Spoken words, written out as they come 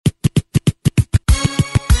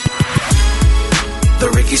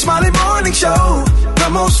Ricky Smiley Morning Show, the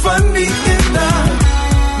most funny in the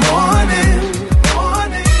morning.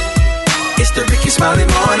 It's the Ricky Smiley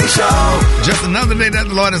Morning Show. Just another day that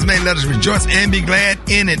the Lord has made. Let us rejoice and be glad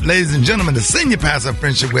in it. Ladies and gentlemen, the senior pastor of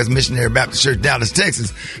Friendship West Missionary Baptist Church, Dallas,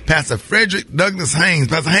 Texas, Pastor Frederick Douglass Haynes.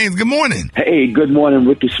 Pastor Haynes, good morning. Hey, good morning,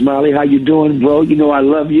 Ricky Smiley. How you doing, bro? You know I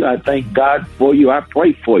love you. I thank God for you. I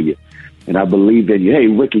pray for you. And I believe in you. Hey,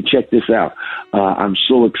 Ricky, check this out. I'm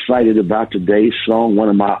so excited about today's song, one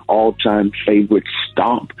of my all-time favorites,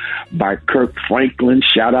 Stomp by Kirk Franklin.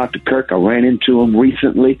 Shout out to Kirk. I ran into him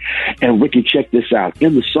recently. And Ricky, check this out.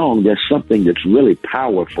 In the song, there's something that's really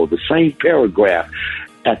powerful. The same paragraph,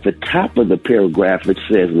 at the top of the paragraph, it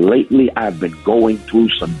says, lately I've been going through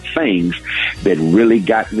some things that really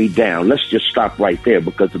got me down. Let's just stop right there,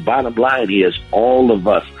 because the bottom line is all of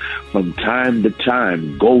us from time to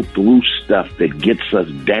time go through stuff that gets us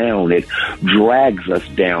down. It drags us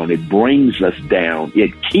down. It brings us down.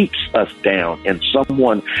 It keeps us down. And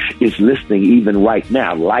someone is listening even right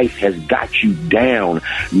now. Life has got you down.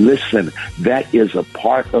 Listen, that is a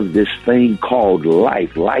part of this thing called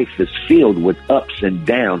life. Life is filled with ups and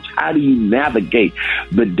downs. How do you navigate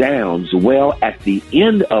the downs? Well, at the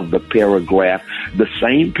end of the paragraph, the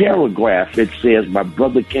same paragraph, it says, my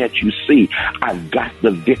brother, can't you see? I've got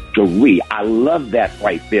the victory. I love that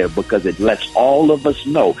right there, because it lets all of us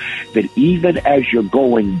know that even as you're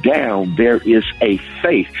going down, there is a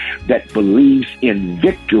faith that believes in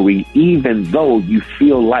victory, even though you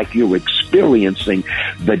feel like you're experiencing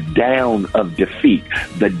the down of defeat,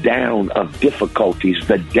 the down of difficulties,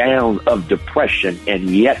 the down of depression,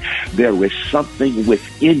 and yet there is something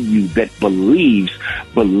within you that believes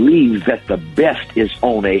that the best is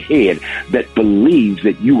on ahead, that believes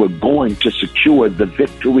that you are going to secure the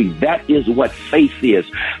victory. That is what faith is.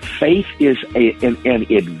 Faith is an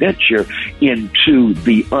adventure into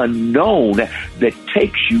the unknown that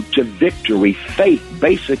takes you to victory. Faith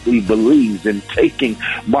basically believes in taking,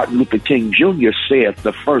 Martin Luther King Jr. said,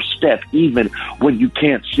 the first step even when you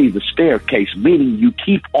can't see the staircase, meaning you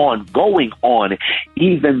keep on going on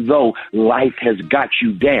even though life has got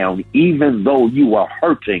you down, even though you are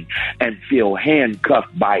hurting and feel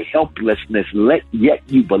handcuffed by helplessness, yet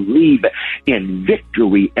you believe in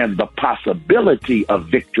victory and the possibility of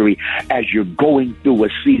victory as you're going through a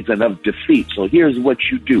season of defeat. So here's what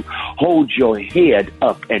you do. Hold your head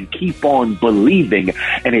up and keep on believing.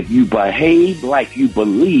 And if you behave like you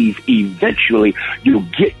believe, eventually you'll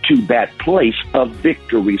get to that place of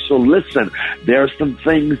victory. So listen, there are some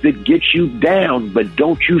things that get you down, but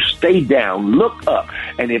don't you stay down. Look up.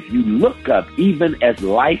 And if you look up, even as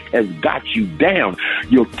life has got you down,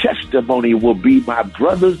 your testimony will be, my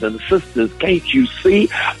brothers and sisters, can't you see?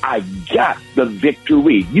 I got the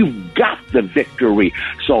victory. You've got the victory.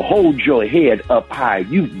 So hold your head up high.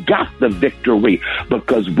 You've got the victory,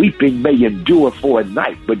 because weeping may endure for a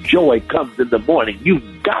night, but joy comes in the morning.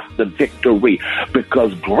 You've got the victory,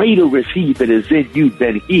 because greater is he that is in you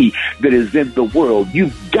than he that is in the world.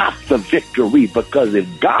 You've got the victory, because if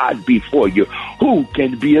God be for you, who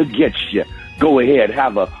can be against you? Go ahead,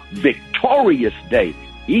 have a victorious day,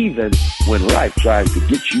 even when life tries to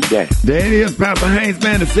get you down. There it is, Pastor Haynes,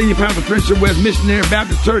 man, the senior pastor of Friendship West Missionary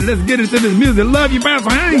Baptist Church. Let's get into this music. Love you,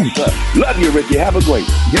 Pastor Haynes. Yes, love you, Ricky. Have a great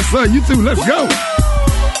one. Yes, sir. You too. Let's go.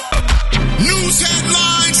 News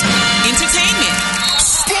headlines, entertainment,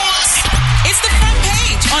 sports. It's the front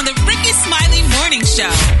page on the Ricky Smiley Morning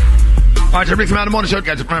Show. All right, your Ricky Smiley Morning Show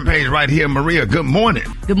got your front page right here. Maria, good morning.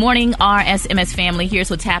 Good morning, RSMS family. Here's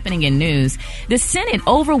what's happening in news. The Senate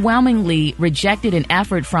overwhelmingly rejected an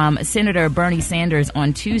effort from Senator Bernie Sanders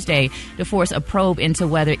on Tuesday to force a probe into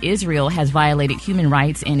whether Israel has violated human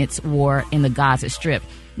rights in its war in the Gaza Strip.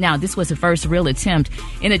 Now, this was the first real attempt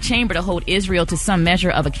in the chamber to hold Israel to some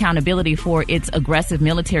measure of accountability for its aggressive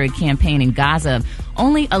military campaign in Gaza.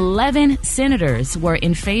 Only 11 senators were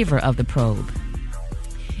in favor of the probe.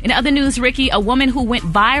 In other news, Ricky, a woman who went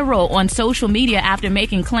viral on social media after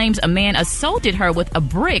making claims a man assaulted her with a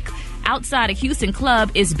brick outside a Houston club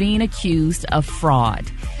is being accused of fraud.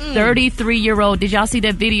 33-year-old, did y'all see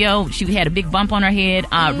that video? She had a big bump on her head.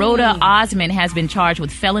 Rhoda Osmond has been charged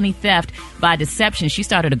with felony theft by deception. She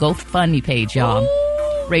started a GoFundMe page, y'all.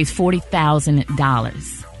 Raised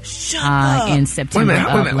 $40,000. Shut up. In September. Wait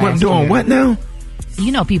a minute. What, doing what now?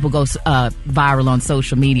 You know, people go viral on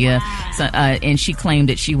social media, and she claimed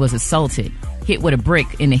that she was assaulted, hit with a brick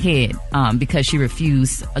in the head because she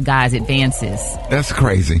refused a guy's advances. That's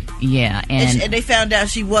crazy. Yeah, and they found out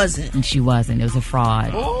she wasn't. And she wasn't. It was a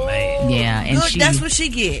fraud. Oh, man. Yeah, and good, that's what she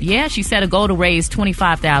get. Yeah, she set a goal to raise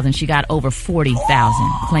 $25,000. She got over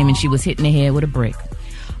 $40,000, claiming she was hit in the head with a brick.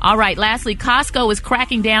 All right, lastly, Costco is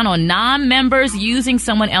cracking down on non-members using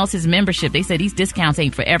someone else's membership. They said these discounts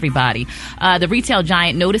ain't for everybody. The retail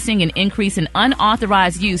giant, noticing an increase in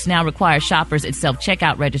unauthorized use, now requires shoppers at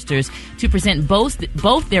self-checkout registers to present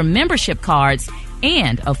both their membership cards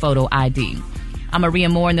and a photo ID. I'm Maria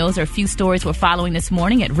Moore, and those are a few stories we're following this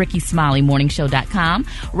morning at RickySmileyMorningShow.com.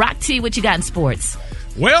 Rock T, what you got in sports?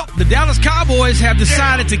 Well, the Dallas Cowboys have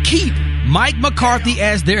decided to keep Mike McCarthy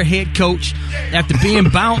as their head coach after being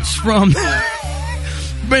bounced in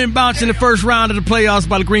the first round of the playoffs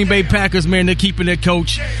by the Green Bay Packers. Man, they're keeping their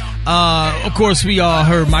coach. Of course, we all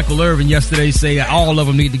heard Michael Irvin yesterday say that all of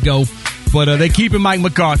them need to go. But they're keeping Mike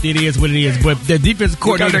McCarthy. It is what it is. But their defensive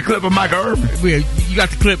coordinator... You got that clip of Michael Irvin? You got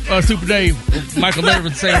the clip, Super Dave. Michael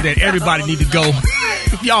Irvin saying that everybody need to go.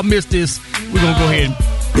 If y'all missed this, we're going to go ahead and...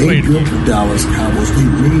 They built the Dallas Cowboys. They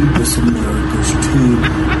made this America's team.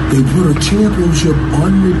 They put a championship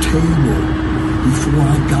on the table before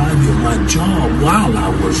I got here. My job while I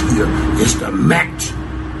was here is to match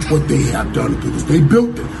what they have done to us. They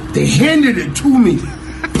built it. They handed it to me.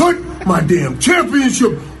 Put my damn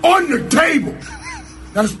championship on the table.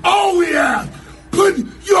 That's all we ask. Put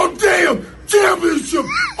your damn championship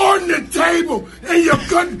on the table, and you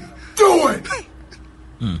couldn't do it.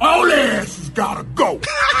 All their asses gotta go.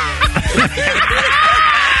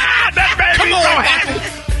 That made me so happy.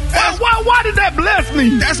 Why did that bless me?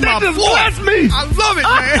 That's my boy. Bless me. I love it,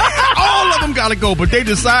 man. All of them gotta go, but they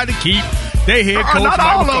decided to keep their head coach. Not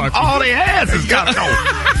Mike all McCarthy. of them. All their asses gotta go.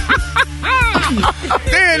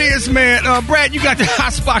 There it is, man. Brad, you got the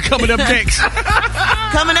hot spot coming up next.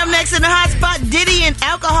 Coming up next in the hot spot, Diddy and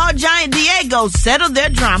alcohol giant Diageo settle their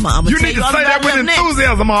drama. I'm You tell need to all say about that with them next.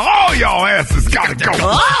 enthusiasm. All y'all asses gotta go.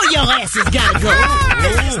 All your asses gotta go.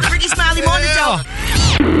 It's the Ricky Smiley Morning Show.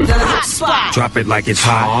 The hot spot. Drop it like it's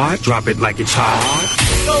hot. Drop it like it's hot.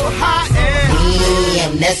 So hot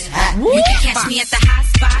and that's hot. You can catch me at the hot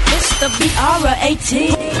spot. It's the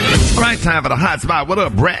BR18. All right, time for the hot spot. What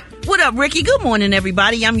up, Brett? What up, Ricky? Good morning,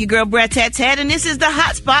 everybody. I'm your girl, Brat Tat Tat, and this is the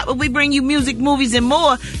hot spot where we bring you music, movies, and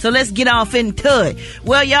more. So let's get off into it.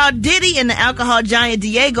 Well, y'all, Diddy and the alcohol giant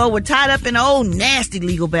Diageo were tied up in an old nasty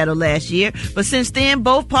legal battle last year, but since then,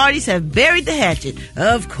 both parties have buried the hatchet.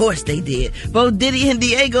 Of course they did. Both Diddy and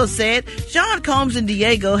Diageo said Sean Combs and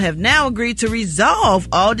Diageo have now agreed to resolve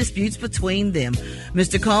all disputes between them.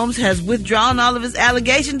 Mr. Combs has withdrawn all of his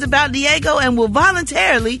allegations about Diageo and will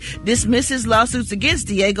voluntarily dismiss his lawsuits against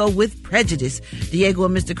Diageo with prejudice. Diageo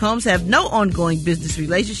and Mr. Combs have no ongoing business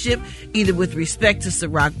relationship, either with respect to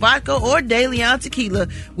Ciroc Vodka or De Leon Tequila,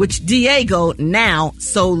 which Diageo now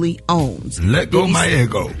solely owns. Let go my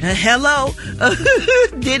ego. Hello.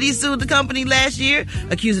 Diddy sued the company last year,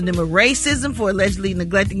 accusing them of racism for allegedly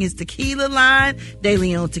neglecting his tequila line, De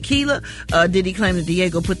Leon Tequila. Diddy claimed that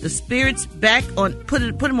Diageo put the spirits back on, put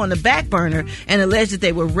him on the back burner, and alleged that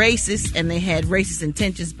they were racist and they had racist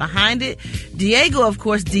intentions behind it. Diageo, of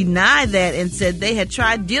course, denied that and said they had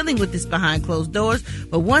tried dealing with this behind closed doors,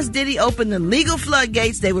 but once Diddy opened the legal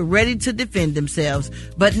floodgates, they were ready to defend themselves.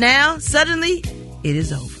 But now, suddenly, it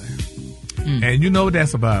is over. And you know what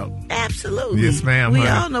that's about. Absolutely. Yes, ma'am. We honey.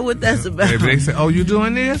 all know what that's about. Maybe they say, oh, you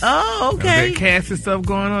doing this? Oh, okay. That casting stuff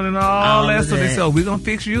going on and all that. So they said, oh, we're going to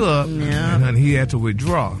fix you up. Yeah. And honey, he had to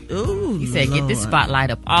withdraw. Ooh, He said, get this spotlight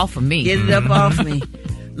up off of me. Get it up off me.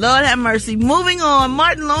 Lord have mercy. Moving on,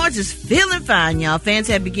 Martin Lawrence is feeling fine, y'all. Fans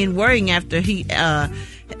have begun worrying after his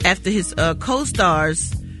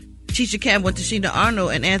co-stars Tisha Campbell, Tashina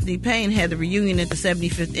Arnold, and Anthony Payne had the reunion at the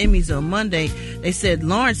 75th Emmys on Monday. They said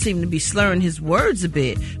Lawrence seemed to be slurring his words a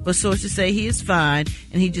bit, but sources say he is fine,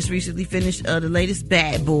 and he just recently finished the latest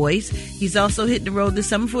Bad Boys. He's also hit the road this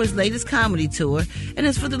summer for his latest comedy tour. And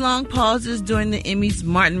as for the long pauses during the Emmys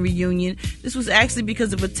Martin reunion, this was actually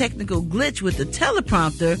because of a technical glitch with the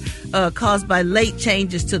teleprompter caused by late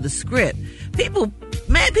changes to the script. People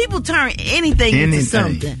turn anything into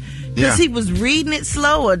something. Because he was reading it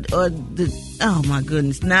slow, oh my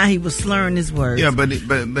goodness! Now he was slurring his words. Yeah, but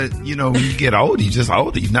you know, when you get older, you're just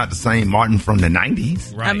older. You're not the same Martin from the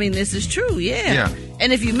 90s. Right. I mean, this is true. Yeah.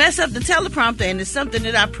 And if you mess up the teleprompter and it's something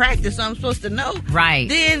that I practice, so I'm supposed to know. Right.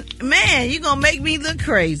 Then, man, you're gonna make me look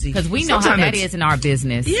crazy. Because we know how that is in our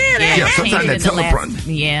business. Yeah. Sometimes that teleprompter.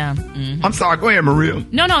 Yeah. Mm-hmm. I'm sorry. Go ahead, Maria.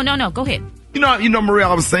 No. Go ahead. You know, Maria,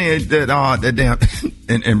 I was saying that that damn,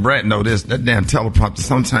 and Brad know this, that damn teleprompter,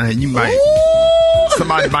 sometimes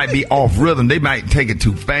somebody might be off rhythm. They might take it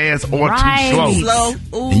too fast or too slow.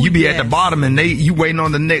 Ooh, and you be at the bottom and you waiting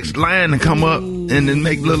on the next line to come up. And and then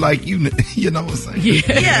make look like you know what I'm saying?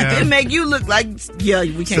 Yeah, it make you look like, we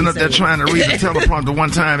can't sitting up there trying to read the teleprompter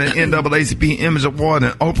one time at NAACP Image Award,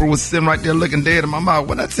 and Oprah was sitting right there looking dead in my mouth.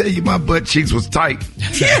 When I tell you my butt cheeks was tight.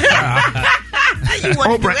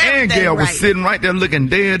 Oprah and Gail was sitting right there looking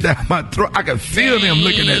dead down my throat. I could feel them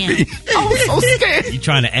looking at me. I was so scared. You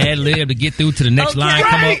trying to ad-lib to get through to the next line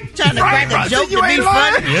come up? Trying to crack a joke to be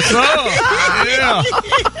funny? Yes, sir. Yeah.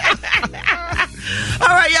 All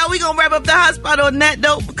right, y'all, we going to wrap up the hot spot on that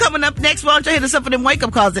note. Coming up next, why don't you hit us up for them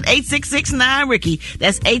wake-up calls at 866-9-RICKY.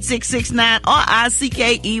 That's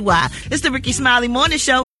 866-9-RICKEY. It's the Ricky Smiley Morning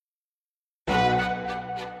Show.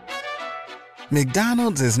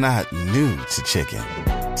 McDonald's is not new to chicken.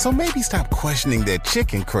 So maybe stop questioning their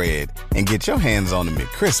chicken cred and get your hands on the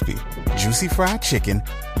McCrispy. Juicy fried chicken,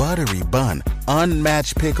 buttery bun,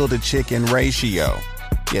 unmatched pickle to chicken ratio.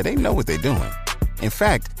 Yeah, they know what they're doing. In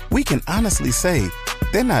fact, we can honestly say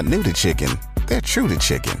they're not new to chicken. They're true to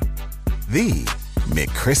chicken. The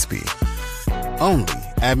McCrispy. Only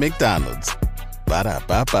at McDonald's.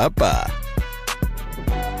 Ba-da-ba-ba-ba.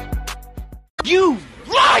 You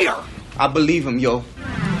liar! I believe him, yo.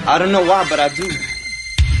 I don't know why, but I do.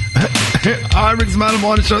 All right, Ricky Smiley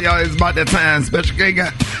Morning Show. Y'all, it's about that time. Special K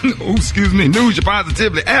got, news you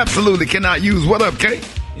positively absolutely cannot use. What up, K?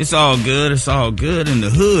 It's all good. It's all good in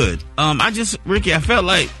the hood. Ricky, I felt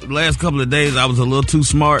like the last couple of days I was a little too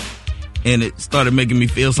smart, and it started making me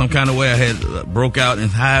feel some kind of way. I had broke out in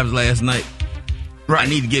hives last night. Right. I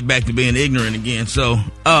need to get back to being ignorant again. So,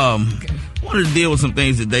 wanted to deal with some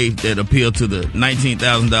things today that appeal to the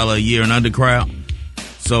 $19,000 a year and under crowd.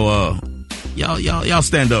 So, y'all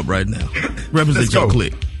stand up right now. Represent your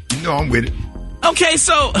clique. You know I'm with it. Okay,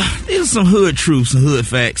 so these are some hood truths and hood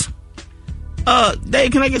facts.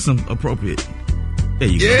 Dave, can I get some appropriate? There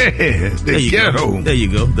you go. Yeah, the ghetto. There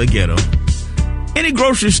you go, the ghetto. Any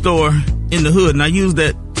grocery store in the hood, and I use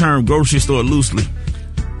that term grocery store loosely.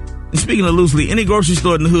 And speaking of loosely, any grocery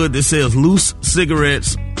store in the hood that sells loose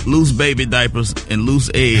cigarettes, loose baby diapers, and loose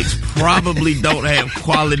eggs probably don't have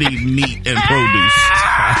quality meat and produce.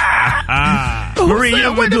 Marie, you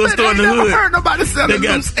ever went to a store in the hood? Heard nobody selling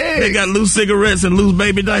loose eggs. They got loose cigarettes and loose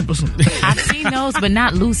baby diapers. I've seen those, but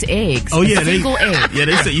not loose eggs. Oh, yeah. Single egg. Yeah,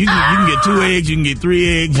 they say you can get 2 eggs, you can get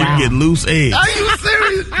 3 eggs, you can get loose eggs. Are you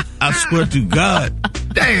serious? I swear to God.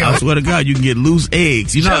 Damn. I swear to God, you can get loose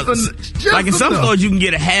eggs. You know, like in some stores, you can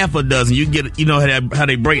get a half a dozen. You can get, how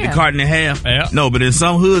they break the carton in half? Yeah. No, but in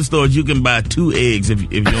some hood stores, you can buy 2 eggs if you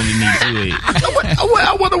only need 2 eggs.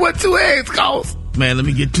 I wonder what 2 eggs cost. Man, let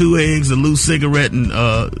me get 2 eggs, a loose cigarette, and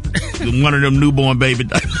one of them newborn baby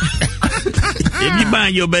diapers. If you're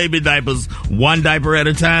buying your baby diapers 1 diaper at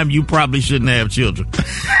a time, you probably shouldn't have children. All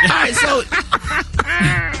right, so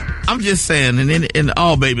I'm just saying, and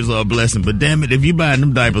all babies are a blessing, but damn it, if you're buying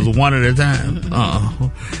them diapers 1 at a time,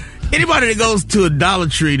 anybody that goes to a Dollar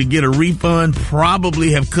Tree to get a refund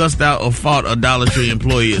probably have cussed out or fought a Dollar Tree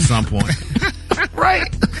employee at some point.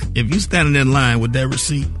 Right. If you standing in line with that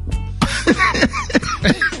receipt,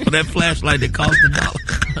 for that flashlight that cost $1,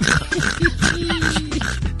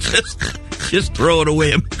 just throw it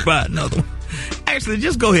away and buy another one. Actually,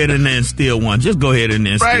 just go ahead in there and steal one. Just go ahead in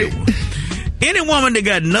there and steal one. Any woman that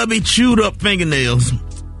got nubby, chewed up fingernails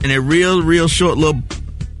and a real short little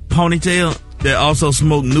ponytail that also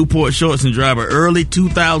smoke Newport shorts and drive an early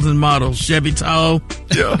 2000 model Chevy Tahoe.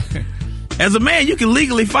 Yeah. As a man, you can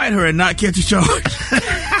legally fight her and not catch a charge.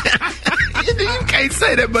 You can't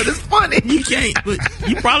say that, but it's funny. You can't. But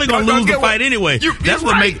you probably gonna lose the fight anyway. That's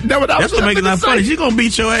what makes it not funny. She gonna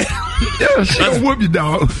beat your ass. Yeah, she gonna whoop you,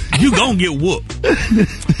 dog. You gonna get whooped.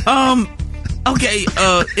 Okay.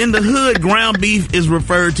 In the hood, ground beef is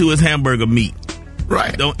referred to as hamburger meat.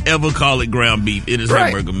 Right. Don't ever call it ground beef. It is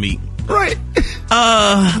hamburger meat. Right.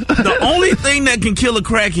 The only thing that can kill a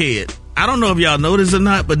crackhead, I don't know if y'all know this or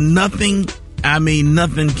not, but nothing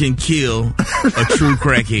can kill a true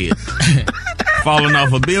crackhead. Falling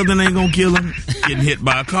off a building ain't gonna kill him. Getting hit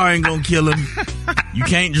by a car ain't gonna kill him. You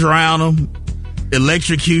can't drown him.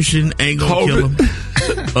 Electrocution ain't gonna kill him.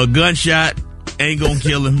 A gunshot ain't gonna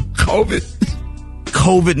kill him.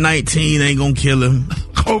 COVID-19 ain't gonna kill him.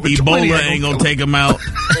 Ebola ain't gonna take him out.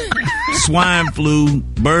 Swine flu,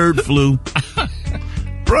 bird flu,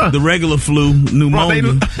 the regular flu, pneumonia.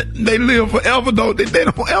 Bruh, they live forever, though. They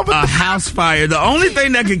don't ever. A house fire. The only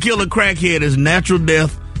thing that can kill a crackhead is natural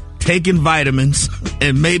death, taking vitamins,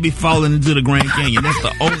 and maybe falling into the Grand Canyon. That's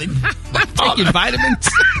the only. Taking vitamins?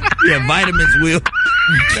 Yeah, vitamins will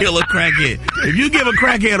kill a crackhead. If you give a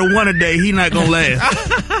crackhead a 1 a day, he not gonna last.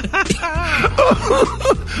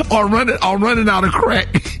 or running out of crack.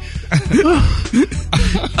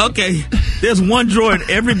 Okay. There's one drawer in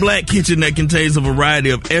every black kitchen that contains a variety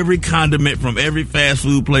of every condiment from every fast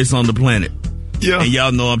food place on the planet. Yeah. And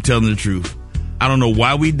y'all know I'm telling the truth. I don't know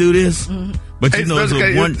why we do this, but you know,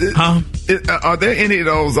 are there any of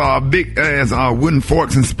those big ass wooden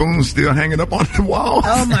forks and spoons still hanging up on the wall?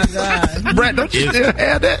 Oh my God, Brett, don't you still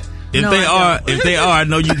have that? If they are, I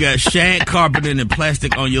know you got shag carpeting and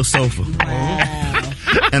plastic on your sofa. Wow.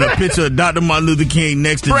 And a picture of Dr. Martin Luther King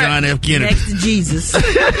next to John F. Kennedy. Next to Jesus. Next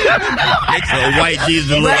to a white Jesus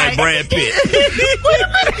that look like Brad Pitt.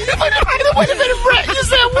 Wait a minute, Brett. You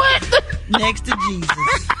said what? Next to Jesus.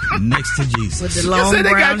 Next to Jesus. With the long you said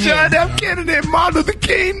they got brown hair. John F. Kennedy and Martin Luther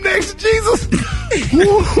King next to Jesus.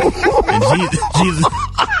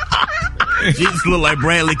 And Jesus look like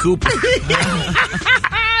Bradley Cooper. You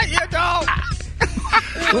know.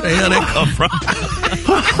 Where the hell that come from?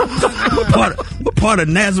 What part of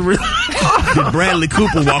Nazareth did Bradley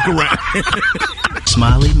Cooper walk around?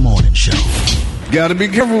 Smiley Morning Show. Gotta be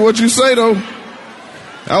careful what you say, though.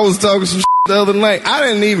 I was talking some the other night. I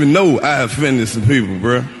didn't even know I offended some people,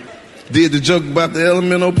 bro. Did the joke about the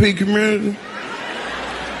LMNOP community.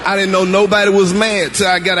 I didn't know nobody was mad till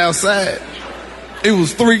I got outside. It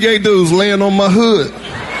was 3 gay dudes laying on my hood.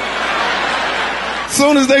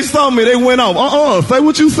 Soon as they saw me, they went off. Say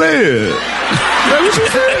what you said. Say what you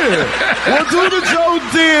said. Well, do the joke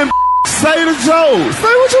then. Say the joke.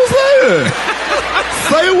 Say what you said.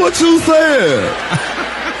 Say what you said.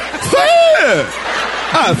 Say it.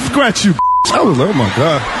 I scratch you. I was like, oh my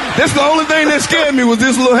God. That's the only thing that scared me was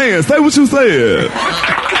this little hand. Say what you said.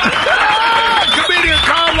 Comedian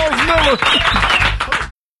Carlos Miller.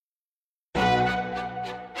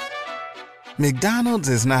 McDonald's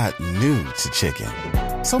is not new to chicken.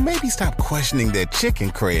 So maybe stop questioning their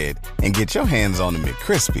chicken cred and get your hands on the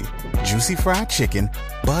McCrispy. Juicy fried chicken,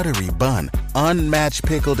 buttery bun, unmatched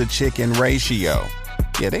pickle to chicken ratio.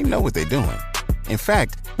 Yeah, they know what they're doing. In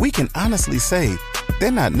fact, we can honestly say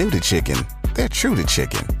they're not new to chicken. They're true to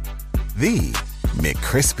chicken. The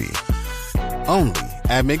McCrispy. Only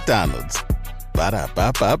at McDonald's.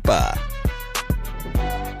 Ba-da-ba-ba-ba.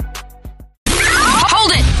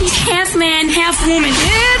 Hold it! Half man, half woman.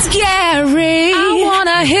 It's Gary. I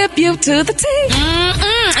wanna hip you to the T.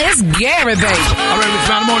 It's Gary, baby. All right, it's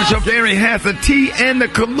Smiley Morning Show. Gary has the tea and the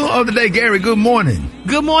canoe of the day. Gary, good morning.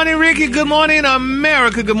 Good morning, Ricky. Good morning,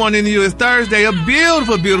 America. Good morning to you. It's Thursday, a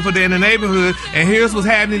beautiful, beautiful day in the neighborhood. And here's what's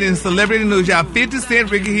happening in celebrity news. Y'all, 50 Cent,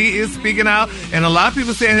 Ricky, he is speaking out. And a lot of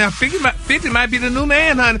people saying, now 50 might be the new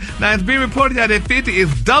man, honey. Now, it's being reported out that 50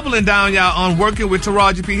 is doubling down, y'all, on working with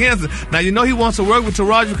Taraji P. Henson. Now, you know he wants to work with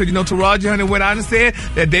Taraji because, you know, Taraji, honey, went out and said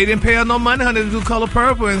that they didn't pay her no money, honey, to do Color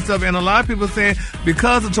Purple and stuff. And a lot of people saying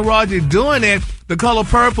because of Taraji doing that, The Color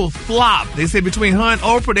Purple flopped. They said between her and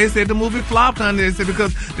Oprah, they said the movie flopped, honey. They said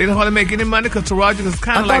because they didn't hardly make any money because Taraji was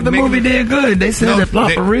kind of like... I thought the movie did good. They said it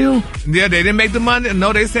flopped for real? Yeah, they didn't make the money.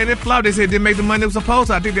 No, they said it flopped. They said they didn't make the money it was supposed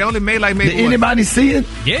to. I think they only made like maybe... Did anybody see it?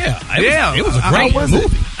 Yeah. It was a great movie.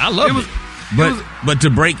 I loved it. But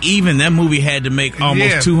to break even, that movie had to make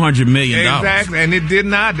almost $200 million. Exactly, and it did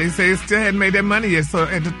not. They say it still hadn't made that money yet. So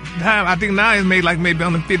at the time, I think now it's made like maybe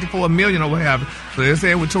only $54 million or whatever. So they're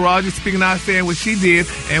saying with Taraji speaking out, saying what she did,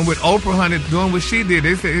 and with Oprah Honey doing what she did,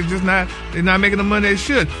 they say it's just not, they're not making the money they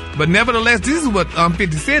should. But nevertheless, this is what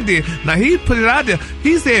 50 Cent did. Now he put it out there.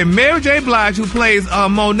 He said Mary J. Blige, who plays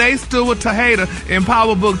Monet Stewart Tejada in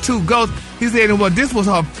Power Book 2 Ghost, he said, well, this was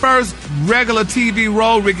her first regular TV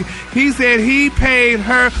role, Ricky. He said he paid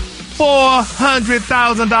her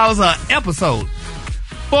 $400,000 an episode.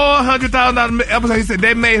 $400,000 an episode. He said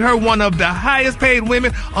they made her one of the highest paid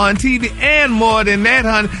women on TV, and more than that,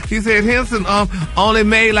 honey. He said Henson only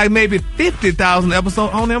made like maybe $50,000 episode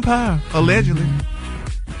on Empire, allegedly.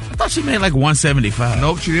 I thought she made like $175.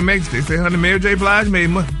 Nope, she didn't make it. They say, honey, Mary J. Blige made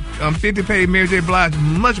 50 paid Mary J. Blige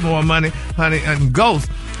much more money, honey, and Ghost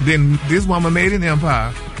than this woman made in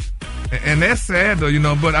Empire. And that's sad, though, you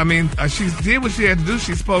know. But, I mean, she did what she had to do.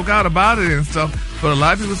 She spoke out about it and stuff. But a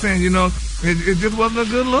lot of people saying, you know, it just wasn't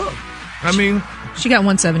a good look. I mean... She got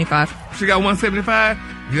 $175. She got $175?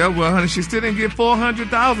 Yeah, well, honey, she still didn't get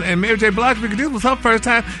 $400,000. And Mary J. Blige, because this was her first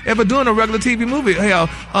time ever doing a regular TV movie. Hell,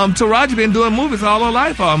 Taraji been doing movies all her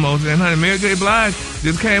life almost. And, honey, Mary J. Blige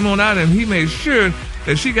just came on out and he made sure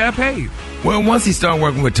that she got paid. Well, once he started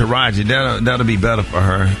working with Taraji, that'll be better for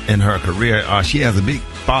her in her career. She has a big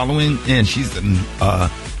following, and she's a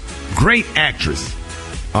great actress.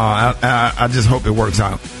 I just hope it works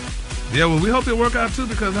out. Yeah, well, we hope it work out, too,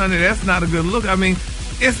 because, honey, that's not a good look. I mean,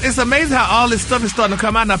 it's amazing how all this stuff is starting to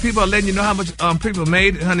come out. Now, people are letting you know how much people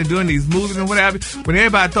made, honey, doing these movies and whatever. When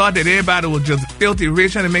everybody thought that everybody was just filthy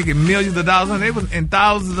rich, honey, making millions of dollars, honey, they was in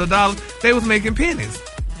thousands of dollars. They was making pennies.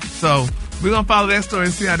 So... we're going to follow that story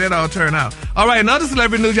and see how that all turned out. All right, another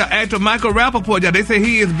celebrity news, y'all. Actor Michael Rappaport, y'all. They say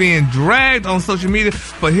he is being dragged on social media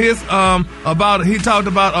for his, he talked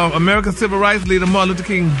about American civil rights leader Martin Luther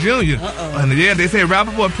King Jr. And yeah, they say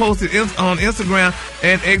Rappaport posted on Instagram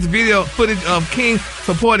and X video footage of King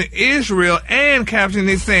supporting Israel and captioning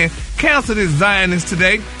it saying, "Cancel this Zionist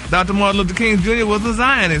today." Dr. Martin Luther King Jr. was a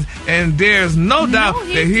Zionist, and there's no doubt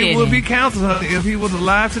that he would be canceled if he was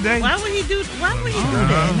alive today. Why would he do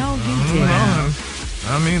that? No, he didn't.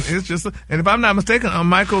 I mean, it's just, and if I'm not mistaken,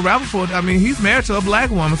 Michael Rappaport, I mean, he's married to a black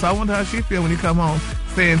woman, so I wonder how she feel when he come home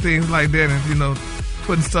saying things like that and, you know,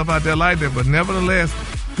 putting stuff out there like that. But nevertheless,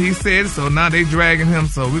 he said so. Now they dragging him,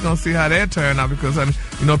 so we're going to see how that turn out because,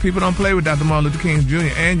 you know, people don't play with Dr. Martin Luther King Jr.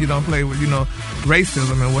 and you don't play with, you know,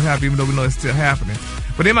 racism and what have you, even though we know it's still happening.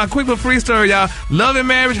 But in my quick but free story, y'all, Love and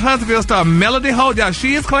Marriage Huntsville star Melody Holt, y'all,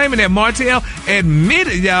 she is claiming that Marcille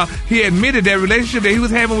admitted that relationship that he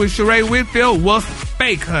was having with Sheree Whitfield was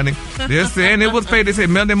fake, honey. They're saying it was fake. They said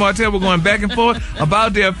Melody and Marcille were going back and forth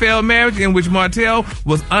about their failed marriage in which Marcille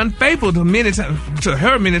was unfaithful to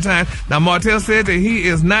her many times. Now, Marcille said that he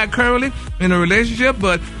is not currently in a relationship,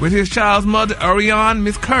 but with his child's mother, Ariane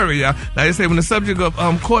Miss Curry, y'all. Now, they say when the subject of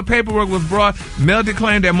court paperwork was brought, Melody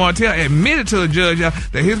claimed that Marcille admitted to the judge, y'all,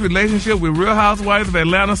 that his relationship with Real Housewives of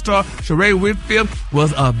Atlanta star Sheree Whitfield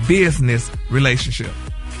was a business relationship.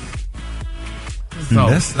 So,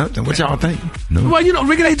 that's something. What y'all think? No. Well, you know,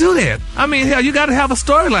 Ricky, they do that. I mean, hell, you got to have a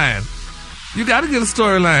storyline. You got to get a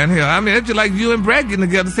storyline here. I mean, it's just like you and Brad getting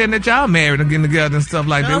together, saying that y'all married and getting together and stuff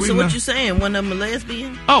like that. So what you saying? One of them a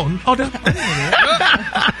lesbian? I didn't know.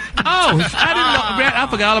 Brad, I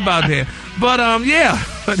forgot all about that. But, yeah.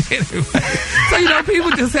 But anyway. So, you know,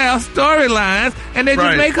 people just have storylines and they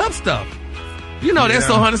just make up stuff. You know, that's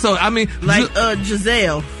so honey. So, I mean. Like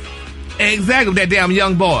Giselle. Exactly, that damn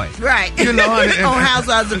young boy. Right. You know, honey. On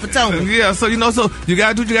Housewives of Potomac. Yeah, so, you know, so you got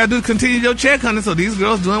to do what you got to do to continue your check, honey. So these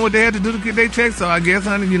girls doing what they had to do to get their check. So I guess,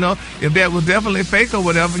 honey, you know, if that was definitely fake or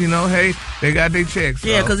whatever, you know, hey, they got their checks. So.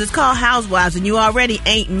 Yeah, because it's called Housewives, and you already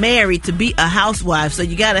ain't married to be a housewife, so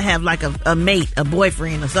you got to have like a mate, a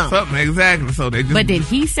boyfriend or something. Exactly. So they just. But did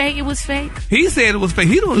he say it was fake? He said it was fake.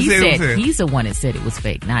 He said it was fake. He's the one that said it was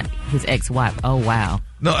fake, not his ex-wife. Oh, wow.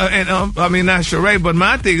 No, and I mean, not Sheree, but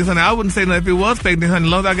my thing is, honey, I wouldn't say nothing if it was fake. Then, honey,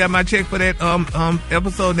 as long as I got my check for that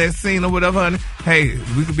episode, that scene or whatever, honey, hey,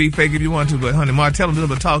 we could be fake if you want to, but, honey, Martell a little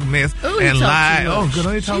bit talk mess and lie. Oh, good,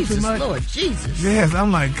 don't you talk too much? Lord Jesus. Yes,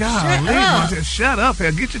 I'm like, God, Martell, shut up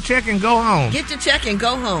here. Get your check and go home. Get your check and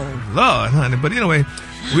go home. Lord, honey. But anyway,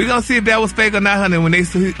 we're going to see if that was fake or not, honey, when they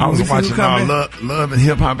see. I was watching Love and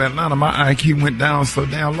Hip Hop Atlanta. My IQ went down so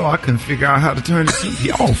down low, I couldn't figure out how to turn the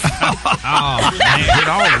TV off. Oh, man. Hit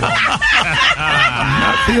all of them.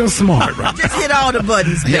 I feel smart, right? Just hit all the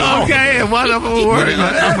buttons. Yeah, okay, and one of them will work. It's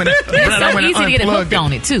so easy to get hooked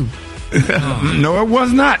on it, too. No, it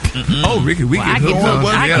was not. Oh, Ricky, we get hooked on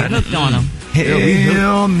I get hooked on them.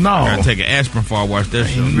 Hell no. I gotta take an asprin before I watch that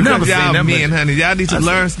show. Because y'all men, honey, y'all need to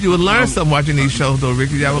learn. You would learn something watching these shows, though,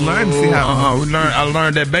 Ricky. Y'all would learn to see how. I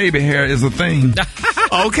learned that baby hair is a thing.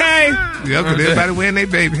 Okay. Yeah, because everybody wearing their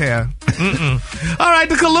baby hair. All right,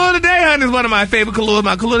 the Kahlua today, honey, is one of my favorite Kahluas.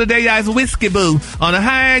 My Kahlua today, y'all, is Whiskey Boo. On the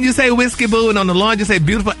high end, you say Whiskey Boo, and on the low end, you say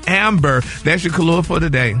Beautiful Amber. That's your Kahlua for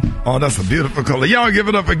today. Oh, that's a beautiful color. Y'all give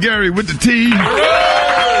it up for Gary with the T.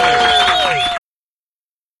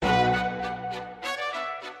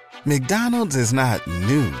 McDonald's is not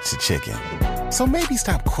new to chicken. So maybe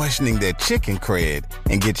stop questioning their chicken cred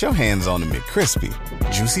and get your hands on the McCrispy.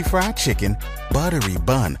 Juicy fried chicken, buttery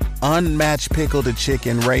bun, unmatched pickle to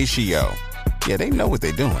chicken ratio. Yeah, they know what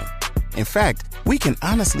they're doing. In fact, we can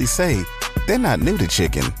honestly say they're not new to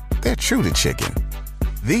chicken. They're true to chicken.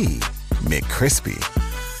 The McCrispy.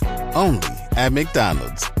 Only at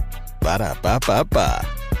McDonald's. Ba-da-ba-ba-ba.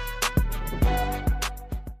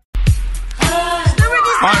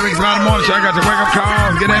 All right, Rick's Smiley Morning Show. I got your wake-up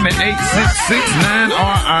calls. Get them at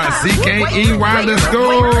 866-9-RICKEY. Let's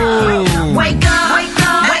go. Wake up, wake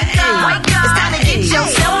up, wake up, wake up. It's time to get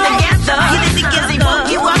yourself together. Get it together, woke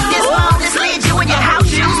you up this morning. Slid you in your house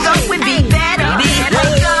shoes, so we be better. Wake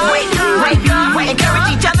up, wake up, wake up.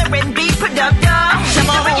 Encourage each other and be productive. Come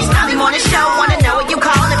on, Rick's Smiley Morning Show. Wanna know where you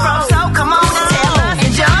calling from, so come on and tell us.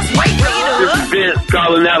 And just wake up. This is Vince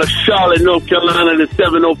calling out of Charlotte, North Carolina, the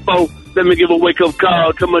 704. Let me give a wake-up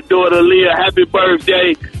call to my daughter, Leah. Happy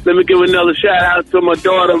birthday. Let me give another shout-out to my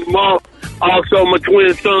daughter, Also, my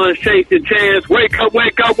twin son, Chase and Chance. Wake up,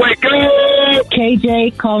 wake up, wake up!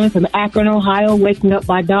 KJ calling from Akron, Ohio, waking up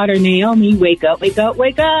my daughter Naomi. Wake up, wake up,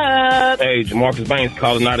 wake up. Hey, Jamarcus Banks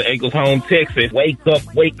calling out of Acres Home, Texas. Wake up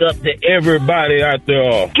to everybody out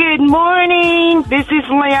there. Good morning. This is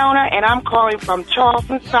Leona, and I'm calling from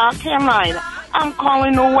Charleston, South Carolina. I'm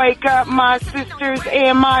calling to wake up my sisters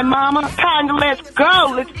and my mama. Time to let's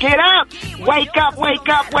go. Let's get up. Wake up, wake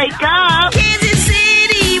up, wake up. Kansas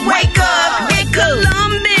City, wake up.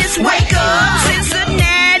 Columbus, wake up.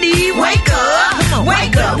 Cincinnati, wake up.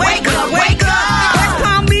 Wake up, wake up, wake up. West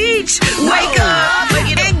Palm Beach, wake up.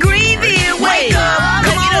 And Greenville, wake up.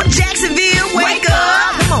 Come on, Jacksonville, wake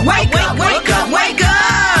up. Come on, wake up, wake up, wake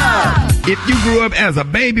up. If you grew up as a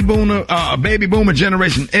baby boomer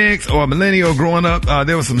Generation X or a millennial growing up,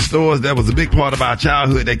 there were some stores that was a big part of our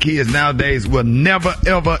childhood that kids nowadays will never,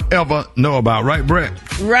 ever, ever know about. Right, Brett?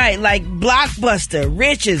 Right, like Blockbuster,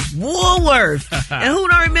 Rich's, Woolworth. And who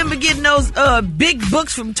don't remember getting those big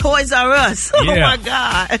books from Toys R Us? Oh, my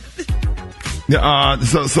God.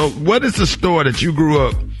 So what is the store that you grew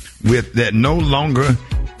up with that no longer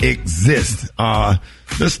exists?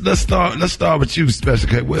 Let's start with you, Special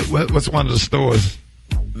K. What's one of the stores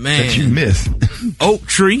that you miss? Oak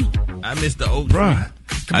Tree. I miss the Oak Tree. Right.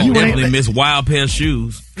 I definitely miss Wild Pair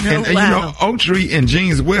shoes. And you know, Oak Tree and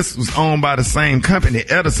Jeans West was owned by the same company,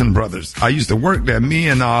 Edison Brothers. I used to work there. Me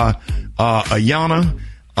and Ayana,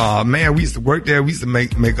 man, we used to work there. We used to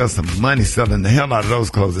make us some money selling the hell out of those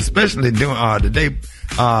clothes, especially during the day.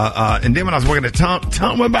 And then when I was working at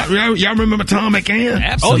Tom, what about y'all remember Tom McCann?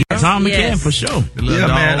 Absolutely. Oh, yeah, Tom McCann for sure. Yeah,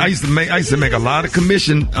 man. I used to make a lot of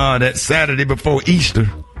commission that Saturday before Easter.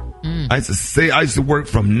 I used to work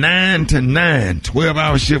from 9 to 9,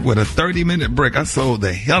 12-hour shift with a 30-minute break. I sold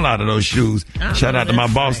the hell out of those shoes. Shout out to my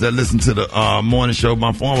boss that listened to the morning show.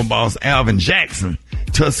 My former boss, Alvin Jackson,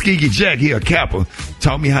 Tuskegee Jack. He a Kappa.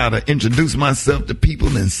 Taught me how to introduce myself to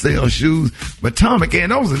people and sell shoes. But Tom McCann,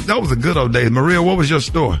 that was a good old days. Maria, what was your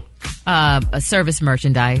store? A service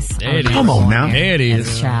merchandise. Come on now. There it is.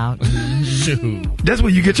 As a child. Shoot. That's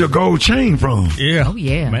where you get your gold chain from. Yeah. Oh,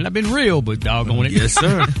 yeah. Man, I've been real, but doggone it. Yes,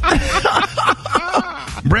 sir.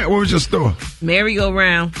 Brett, what was your store?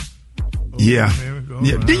 Merry-go-round. Yeah.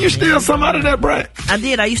 Did you steal some out of that, Brett? I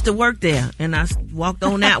did. I used to work there, and I walked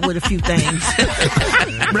on out with a few things.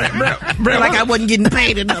 Brett, like I wasn't getting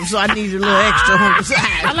paid enough, so I needed a little extra on the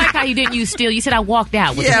side. I like how you didn't use steal. You said I walked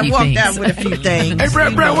out with a few things. Yeah, I walked out with a few things. Hey,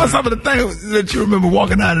 Brett, what's some of the things that you remember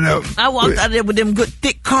walking out of there? I walked out of there with them good,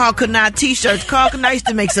 thick Carl Canai t-shirts. Carl Canai used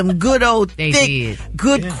to make some good old,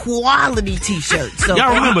 good quality t-shirts. So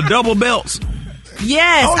y'all remember double belts?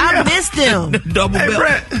 Yes, I missed them. Double belt.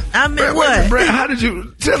 Brett, I missed what? Brett, how did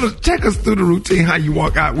you take us through the routine? How you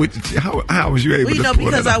walk out with the how was you able to?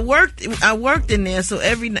 Because I worked in there, so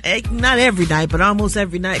not every night, but almost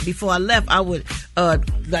every night before I left, I would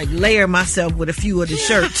like layer myself with a few of the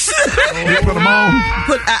shirts. Put them on.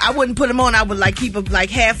 I wouldn't put them on. I would like keep them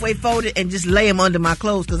like halfway folded and just lay them under my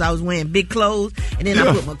clothes because I was wearing big clothes, and then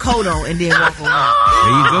I put my coat on and then walk around.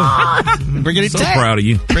 There you go. Bring it so proud of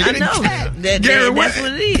you. I know. That's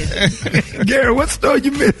what it is. Gary, what store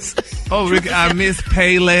you miss? Oh, Rick, I miss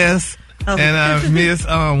Payless. And I miss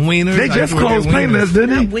Wieners. They just closed Payless,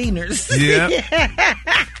 didn't they? Wieners. Yeah.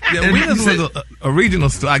 Wieners was a regional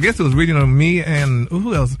store. I guess it was regional. Me and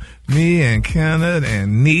who else? Me and Kenneth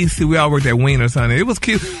and Niecy. We all worked at Wieners, honey. It was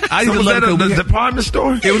cute. I used to love the department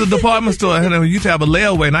store? It was a department store. And we used to have a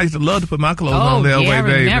layaway, and I used to love to put my clothes on layaway,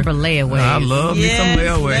 baby. I remember layaway. I love me some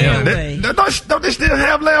layaway. Don't they still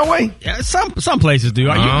have layaway? Yeah, some places do.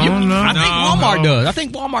 I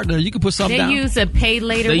think Walmart does. You can put something down. They use a pay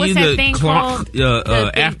later. What's that thing called?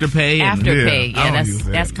 Afterpay. Afterpay. Yeah,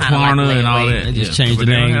 that's kind of like layaway. And all that. They just changed the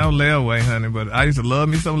name. They don't have layaway, honey, but I used to love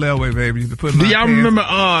me some layaway, baby. Used to put Do y'all remember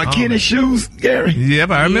Kenny's shoes, Gary? Yeah,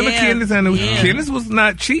 but I remember Kenny's, honey. Kenny's was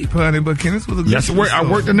not cheap, honey, but Kenny's was a good store. I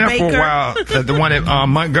worked in there for a while. The one at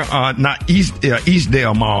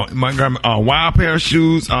Eastdale Mall. Montgomery, Wild Pair of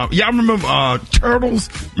Shoes. Y'all remember Turtles?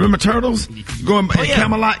 Remember Turtles? Going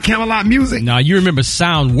Camelot Music? No, you remember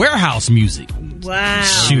Sound Warehouse Music. Wow.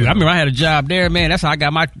 Shoot, I remember I had a job there, man. That's how I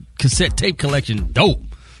got my cassette tape collection. Dope.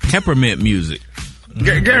 Peppermint Music.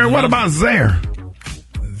 Gary, what about Zare?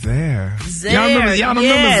 Zare. Y'all remember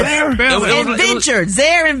Zare?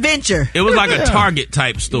 Zare and Venture. It was like a Target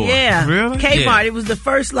type store. Yeah. Really? Kmart. It was the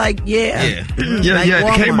first, Kmart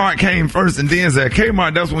came first and then Zare.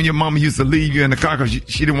 Kmart, that's when your mama used to leave you in the car because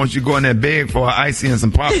she didn't want you to go in there beg for an icy and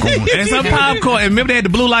some popcorn. And some popcorn. And remember they had the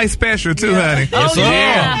blue light special too, honey. Oh,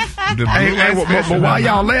 yeah. But while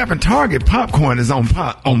y'all laughing, Target popcorn is on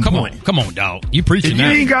point. Come on, dog. You preaching if now.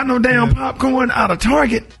 you ain't got no damn popcorn out of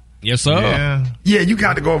Target, Yes, sir. Yeah, you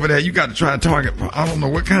got to go over there. You got to try Target. I don't know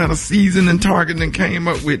what kind of seasoning Target then came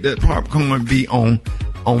up with that popcorn be on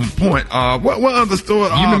point. What other store?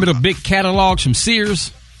 You remember the big catalogs from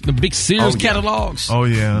Sears? The big Sears catalogs? Oh,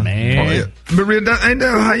 yeah. Man. Maria, ain't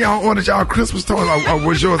that how y'all ordered y'all Christmas toys? Or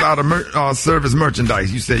was yours out of service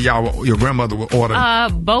merchandise? You said your grandmother would order.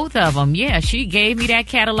 Both of them. Yeah, she gave me that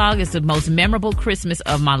catalog. It's the most memorable Christmas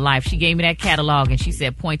of my life. She gave me that catalog and she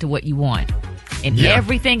said, point to what you want. And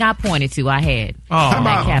everything I pointed to, I had in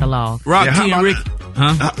that catalog. Rocky and Ricky.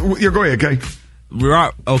 Huh? Go ahead, Kay.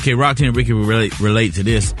 Rocky and Ricky will relate to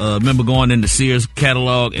this. Remember going in the Sears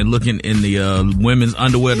catalog and looking in the women's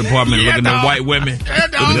underwear department, looking at white women,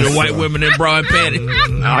 in bra and panties.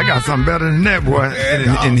 I got something better than that, boy.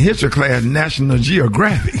 In history class, National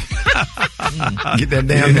Geographic. Get that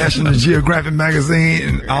damn National Geographic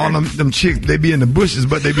magazine, and all them chicks, they be in the bushes,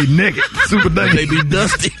 but they be naked, super naked. They be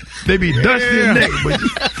dusty. They be dusty and naked.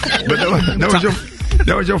 But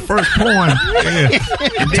that was your first porn. And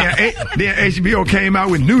then HBO came out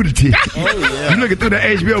with nudity. You looking through the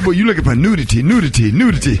HBO, but you looking for nudity. You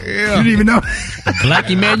didn't even know. Black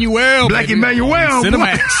Emmanuel.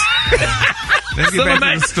 Cinemax. Let's get back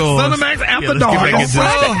to the store. Cinemax after dark. Get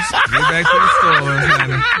back to the store.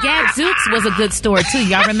 Gadzooks was a good store, too.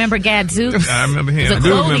 Y'all remember Gadzooks? I remember him. It was a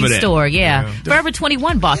clothing store, Forever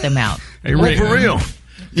 21 bought them out. Hey, Rick, for real.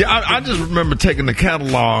 Yeah, I just remember taking the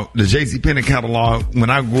catalog, the JCPenney catalog, when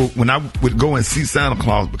I would go and see Santa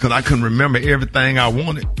Claus because I couldn't remember everything I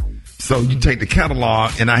wanted. So you take the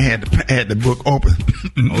catalog, and I had the book open.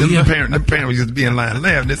 The parent was just being lying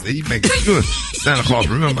laughing. They said, "You make sure Santa Claus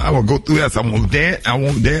remember." I would go through that. So I want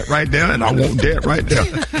that right there, and I want that right there.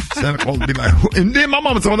 Santa Claus would be like, and then my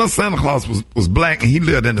mama told us Santa Claus was black and he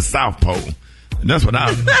lived in the South Pole. That's what I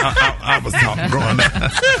was taught growing up.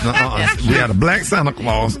 We had a black Santa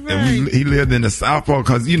Claus, and he lived in the South Pole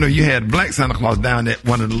because, you had black Santa Claus down at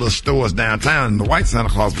one of the little stores downtown, and the white Santa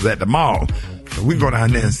Claus was at the mall. So we go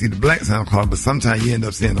down there and see the black Santa Claus, but sometimes you end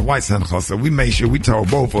up seeing the white Santa Claus. So we made sure we told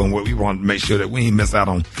both of them what we wanted to make sure that we ain't miss out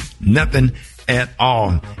on nothing at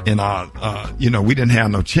all. And, we didn't have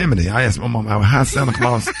no chimney. I asked my mom, how Santa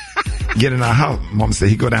Claus get in our house? Mom said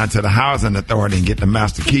he go down to the housing authority and get the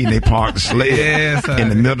master key, and they park the sled in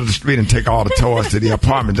the middle of the street and take all the toys to the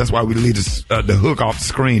apartment. That's why we leave the hook off the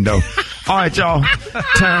screen, though. All right, y'all.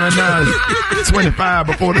 Time now is 25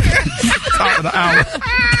 before the top of the hour.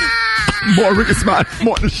 More Ricky Smiley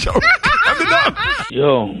Morning Show.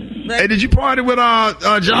 Yo. Hey, did you party with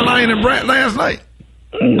John Lyon and Brett last night?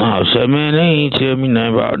 No, sir, man, they ain't tell me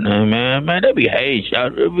nothing about nothing, man. Man, they be hating,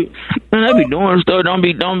 shot. They be doing stuff. Don't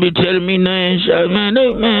be telling me nothing, shot. Man,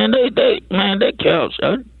 they count,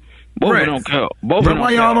 shot. Both of them count. But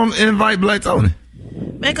why y'all don't invite Black Tony?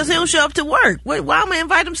 Man, because he don't show up to work. Wait, why am I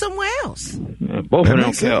invite him somewhere else? Man, both of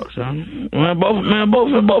them count, son. Both of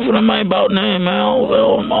them ain't about nothing, man. I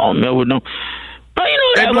don't know with them. But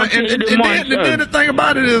then the thing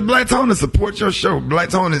about it is Black Tony supports your show. Black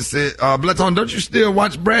Tony said, Black Tony, don't you still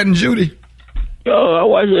watch Brad and Judy? Yo, I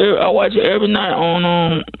watch it every night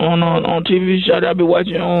on TV show. I be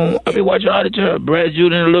watching all the time. Brad,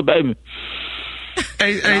 Judy, and the little baby.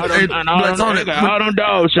 Black Tony, all them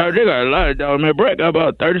dogs, so they got a lot of dogs. Man, Brad got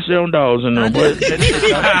about 37 dogs in them.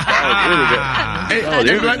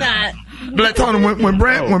 Black Tony, when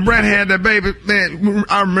Brad had that baby, man,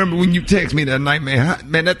 I remember when you text me that night,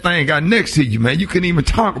 man, that thing got next to you, man. You couldn't even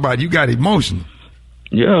talk about it. You got emotional.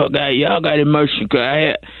 Y'all got emotional,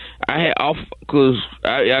 cause I had off, cause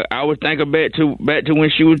I was thinking back to when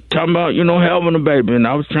she was talking about, having a baby, and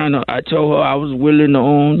I told her I was willing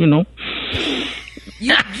to,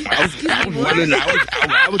 I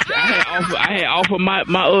had offered my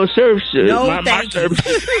services, my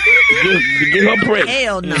services to get her pregnant.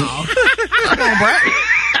 Hell no. Come on, Brad.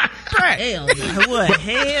 Hell no. What?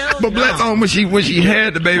 Hell But Black Tony, when she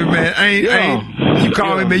had the baby, man, you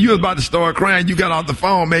called me, man, you was about to start crying. You got off the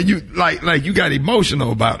phone, man. You like you got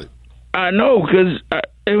emotional about it. I know, cause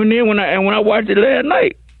and then when I watched it last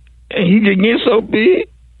night, and he just getting so big.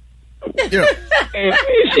 Yeah. And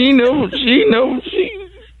she he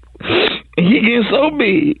getting so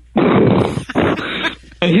big.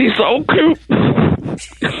 And he's so cute.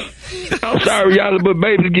 I'm sorry, y'all, but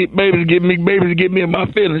babies get me in my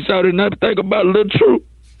feelings. So I didn't have to think about Lil True.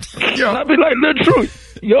 Yeah. I be like, Lil True,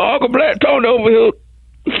 your Uncle Black Tony over here.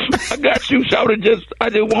 I got you, Shouter.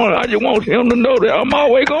 I just want him to know that I'm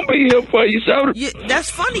always gonna be here for you, Shouter. Yeah,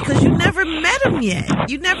 that's funny because you never met him yet.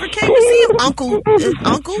 You never came to see him, Uncle.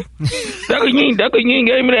 That you ain't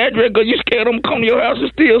gave me the address because you scared him to come to your house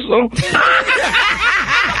and steal some.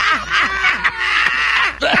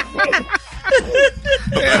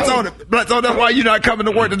 So that's why you're not coming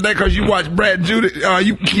to work today, because you watch Brad and Judy.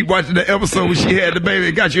 You keep watching the episode when she had the baby.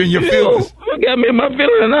 It got you in your feelings. It got me in my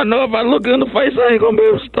feelings, and I know if I look in the face, I ain't gonna be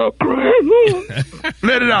able to stop crying.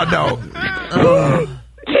 Let it out, dog.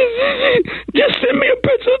 Just send me a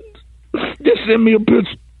picture. Just send me a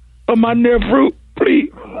picture of my nephew,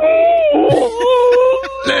 please.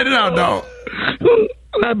 Let it out, dog.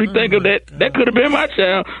 And I be thinking that could have been my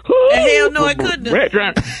child. Hell no, it couldn't have. Rat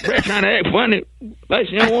trying to act funny. Like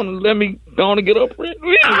she don't want to let me go on and get up.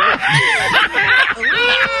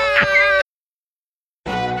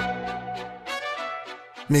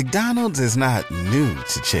 McDonald's is not new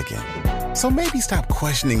to chicken. So maybe stop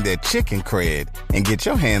questioning their chicken cred and get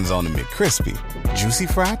your hands on the McCrispy. Juicy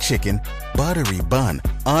fried chicken, buttery bun,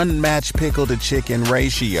 unmatched pickle to chicken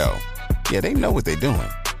ratio. Yeah, they know what they're doing.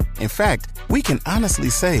 In fact, we can honestly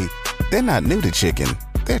say they're not new to chicken.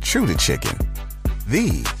 They're true to chicken.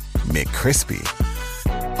 The McCrispy.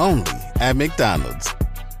 Only at McDonald's.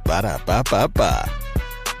 Ba-da-ba-ba-ba.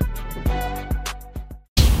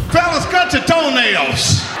 Fellas, cut your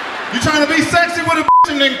toenails. You trying to be sexy with a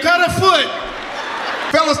and then cut a foot.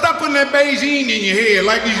 Fellas, stop putting that Beijing in your head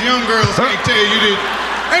like these young girls can't tell you this.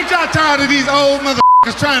 Ain't y'all tired of these old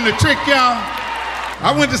motherfuckers trying to trick y'all? I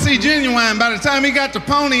went to see Genuine. By the time he got to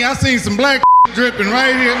Pony, I seen some black dripping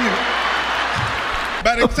right here.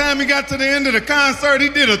 By the time he got to the end of the concert, he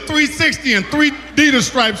did a 360 and 3 Adidas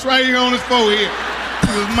stripes right here on his forehead.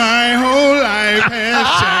 Cause my whole life has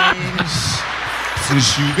changed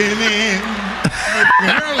since you've been in.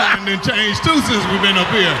 My hairline done changed too since we've been up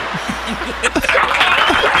here.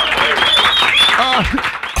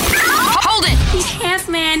 Hold it! He's half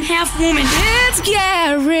man, half woman. It's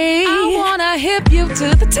Gary. I wanna hip you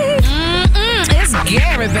to the T. It's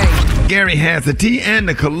Gary, baby. Gary has the tea and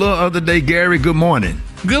the color of the day. Gary, good morning.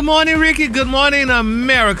 Good morning, Ricky. Good morning,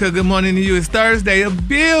 America. Good morning to you. It's Thursday, a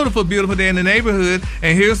beautiful, beautiful day in the neighborhood.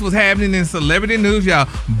 And here's what's happening in celebrity news, y'all.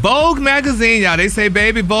 Vogue magazine, y'all. They say,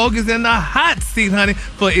 baby, Vogue is in the hot seat, honey,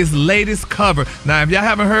 for its latest cover. Now, if y'all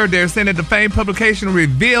haven't heard, they're saying that the famed publication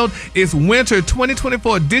revealed its winter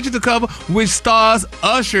 2024 digital cover, which stars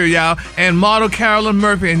Usher, y'all, and model Carolyn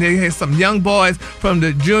Murphy. And they had some young boys from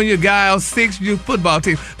the Junior Giles 6U football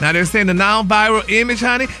team. Now, they're saying the now viral image,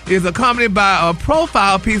 honey, is accompanied by a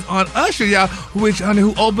profile piece on Usher, y'all,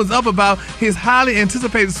 who opens up about his highly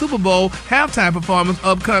anticipated Super Bowl halftime performance,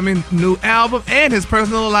 upcoming new album, and his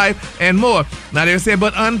personal life, and more. Now, they're saying,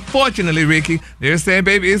 but unfortunately, Ricky, they're saying,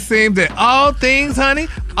 baby, it seems that all things, honey,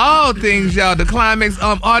 all things, y'all, the climax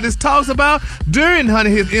artist talks about during, honey,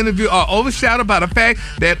 his interview are overshadowed by the fact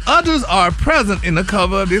that others are present in the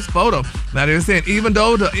cover of this photo. Now, they're saying, even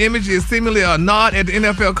though the image is seemingly a nod at the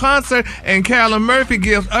NFL concert and Carolyn Murphy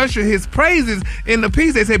gives Usher his praises in the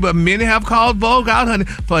piece, they say, but many have called Vogue out, honey,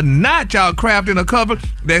 for not y'all crafting a cover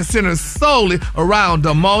that centers solely around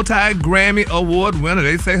the multi-Grammy Award winner.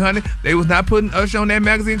 They say, honey, they was not putting Usher on that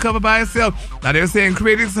magazine cover by itself. Now, they're saying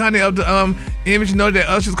critics, honey, of the image know that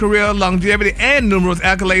Usher's career, longevity, and numerous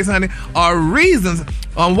accolades, honey, are reasons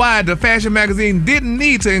on why the fashion magazine didn't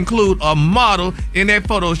need to include a model in that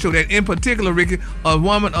photo shoot, and in particular, Ricky, a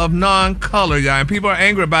woman of non-color, y'all. And people are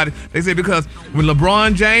angry about it. They say because when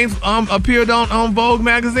LeBron James appeared on Vogue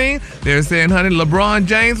magazine, they're saying, honey, LeBron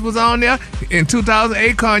James was on there in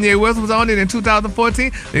 2008. Kanye West was on it in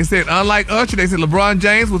 2014. They said, unlike Usher, they said LeBron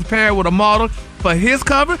James was paired with a model for his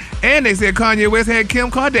cover, and they said Kanye West had Kim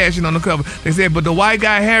Kardashian on the cover. They said, but the white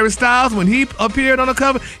guy Harry Styles, when he appeared on the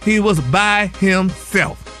cover, he was by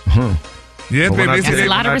himself. Yes, baby. That's a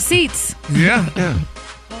lot of receipts. Yeah.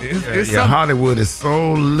 It's Hollywood is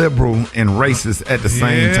so liberal and racist at the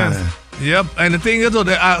same time. Yep, and the thing is, though,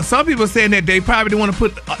 some people are saying that they probably didn't want to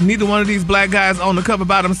put neither one of these black guys on the cover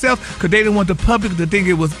by themselves because they didn't want the public to think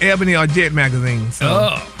it was Ebony or Jet magazine.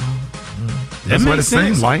 So. That's what it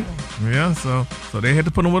seems like. Yeah, so they had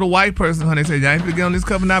to put them with a white person, honey. They said, y'all ain't to get on this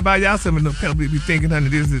cover not by yourself, and the people be thinking, honey,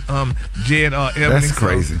 this is Jed or Ebony. That's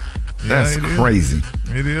crazy. That's crazy.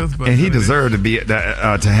 It is. But and he deserved to be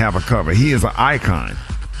to have a cover. He is an icon.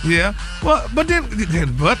 Yeah. Well, but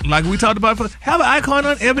like we talked about, have an icon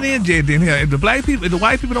on Ebony and Jed. Then here, if the white people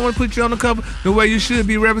don't want to put you on the cover the way you should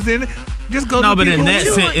be represented, just go. No, but in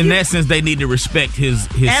that sense, they need to respect his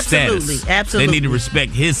absolutely, status. Absolutely, they need to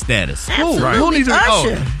respect his status. Absolutely. Who needs to?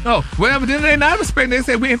 Usher. Well, but then they not respect. They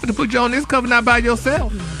say we ain't going to put you on this cover not by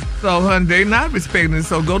yourself. So, honey, they not respecting it.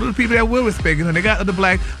 So go to the people that will respect it. Honey. They got other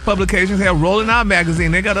black publications. They have Rolling Out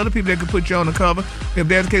magazine. They got other people that can put you on the cover if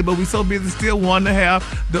that's the case. But we so busy still wanting to have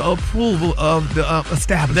the approval of the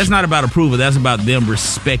establishment. That's not about approval. That's about them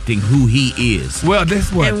respecting who he is. Well,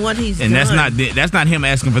 that's what. And what he's And done. that's not him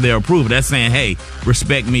asking for their approval. That's saying, hey,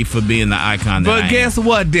 respect me for being the icon that I am. But guess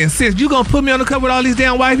what, then? Since you going to put me on the cover with all these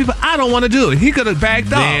damn white people, I don't want to do it. He could have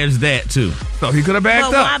backed off. There's that, too. So he could have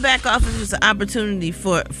backed Well, up. why back off if it's an opportunity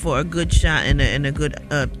for a good shot and a good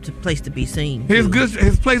place to be seen? His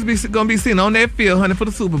place going to be seen on that field, honey, for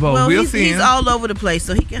the Super Bowl. Well, we'll see he's him. all over the place,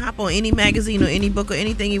 so he can hop on any magazine or any book or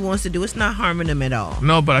anything he wants to do. It's not harming him at all.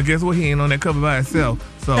 No, but I guess what, he ain't on that cover by himself.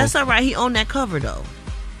 So That's all right. He owned that cover, though.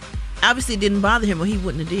 Obviously, it didn't bother him, or he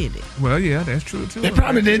wouldn't have did it. Well, yeah, that's true, too. They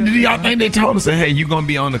probably did. Did y'all think they told him, say, hey, you're going to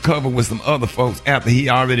be on the cover with some other folks after he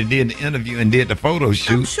already did the interview and did the photo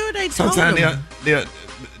shoot? I'm sure they told Sometimes him. they're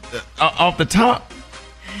off the top.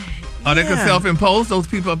 Or they could self-impose those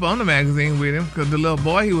people up on the magazine with him, because the little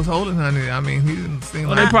boy he was holding, honey, I mean, he didn't seem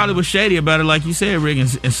Well, like... they probably was shady about it, like you said, Rick, and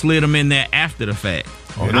slid him in there after the fact.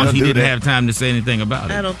 Once he didn't have time to say anything about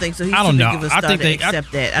it. I don't think so. He I don't shouldn't know. give a I star think to they-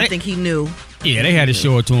 accept that. I think he knew. Yeah, they had to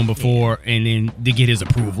show it to him before, and then to get his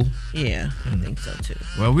approval. Yeah, I think so too.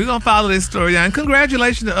 Well, we're going to follow this story, and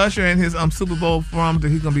congratulations to Usher and his Super Bowl performance that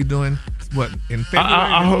he's going to be doing, what, in February?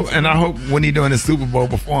 I hope when he doing his Super Bowl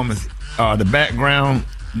performance, the background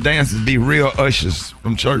dancers be real ushers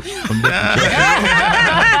from church. From different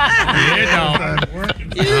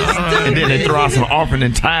and then they throw out some offering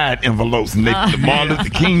and tithe envelopes, and the Martin Luther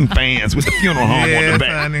King fans with the funeral home on the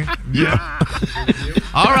back. Honey. Yeah.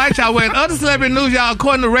 All right, y'all. Well, in other celebrity news, y'all,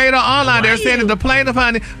 according to Radar Online, they're saying that the plaintiff,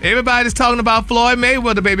 honey, everybody's talking about Floyd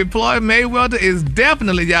Mayweather, baby. Floyd Mayweather is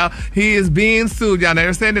definitely, y'all, he is being sued, y'all.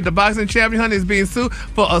 They're saying that the boxing champion, honey, is being sued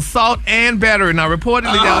for assault and battery. Now,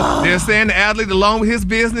 reportedly, y'all, they're saying the athlete, along with his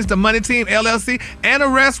business, the Money Team, LLC, and a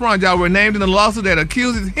restaurant, y'all, were named in the lawsuit that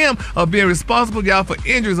accuses him of being responsible, y'all, for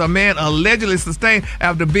injuries a man allegedly sustained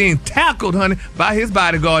after being tackled, honey, by his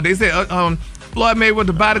bodyguard. They say, Floyd Mayweather,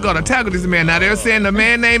 the bodyguard, attacked this man. Now, they're saying the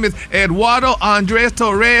man's name is Eduardo Andres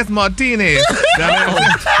Torres Martinez.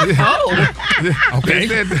 Okay.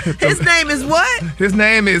 His name is what? His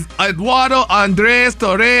name is Eduardo Andres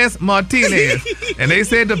Torres Martinez. And they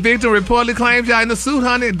said the victim reportedly claims, y'all, in the suit,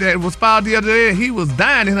 honey, that was filed the other day, he was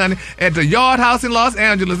dining, honey, at the Yard House in Los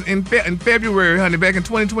Angeles in February, honey, back in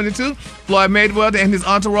 2022. Floyd Mayweather and his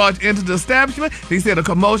entourage entered the establishment. He said a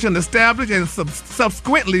commotion established and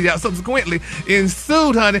subsequently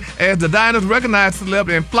ensued, honey, as the diners recognized the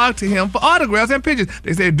celebrity and flocked to him for autographs and pictures.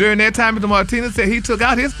 They said during that time, Mr. Martinez said he took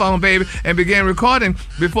out his phone, baby, and began recording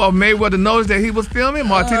before Mayweather noticed that he was filming.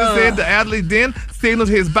 Martinez said the athlete then signaled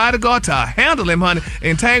his bodyguard to handle him, honey,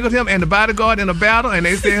 entangled him and the bodyguard in a battle, and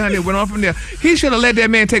they said, honey, it went on from there. He should have let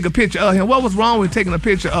that man take a picture of him. What was wrong with taking a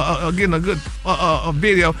picture, getting a good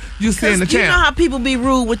video? You see in the channel. You know how people be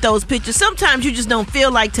rude with those pictures. Sometimes you just don't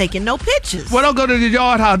feel like taking no pictures. Well, don't go to the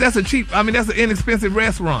Yard House. That's that's an inexpensive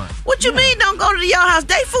restaurant. What you mean don't go to the Yard House?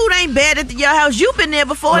 They food ain't bad at the Yard House. You've been there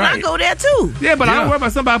before, and I go there too. Yeah, but I don't worry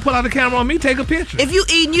about somebody pull out the camera on me, take a picture. If you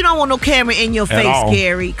eating, you don't want no camera in your face, all.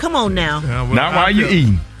 Gary. Come on now. Not while you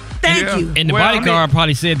eating. Thank you. And the bodyguard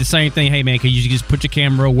probably said the same thing. Hey, man, can you just put your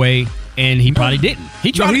camera away? And he probably didn't.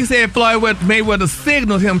 He said Floyd Mayweather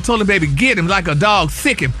signaled him, told him, baby, get him like a dog,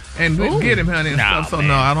 sick him, and get him, honey. And stuff. So,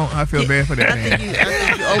 no, I feel bad for that, man. I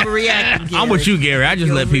think you overreacting, Gary. I'm with you, Gary. I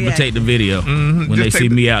just let people take the video when they see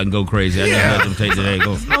me out and go crazy. I just let them take the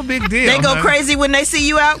video. No big deal. They go crazy when they see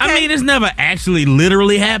you out? I mean, it's never actually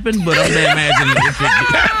literally happened, but I'm imagining if it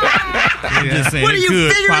I'm just saying what are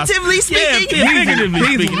you, figuratively speaking? Yeah, figuratively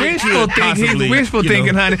speaking. He's wishful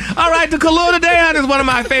thinking, honey. All right, the Kahlua today, honey, is one of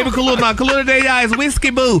my favorite Kahlua. Now, Kahlua today, y'all, is Whiskey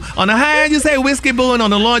Boo. On the high end, you say Whiskey Boo, and on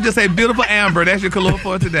the low end, you say Beautiful Amber. That's your Kahlua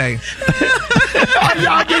for today.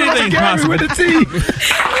 Y'all get anything possible with the tea.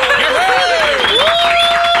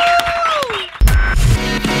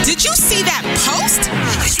 Did you see that post?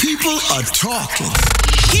 People are talking.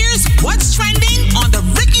 Here's what's trending on the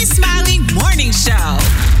Ricky Smiley Morning Show.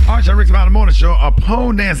 All right, y'all, Ricky Smiley Morning Show. A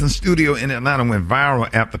pole dancing studio in Atlanta went viral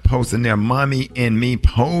after posting their Mommy and Me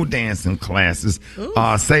pole dancing classes.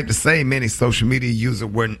 Safe to say, many social media users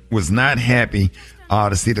was not happy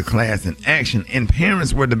to see the class in action, and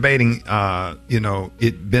parents were debating,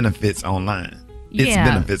 it benefits online. Its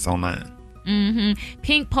benefits online.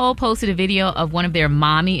 Pink Pole posted a video of one of their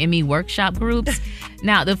Mommy and Me workshop groups.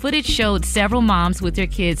 Now, the footage showed several moms with their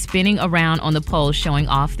kids spinning around on the pole, showing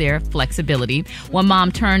off their flexibility. One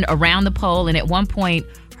mom turned around the pole, and at one point,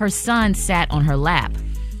 her son sat on her lap.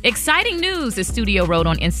 Exciting news, the studio wrote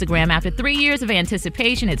on Instagram. After 3 years of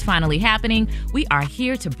anticipation, it's finally happening. We are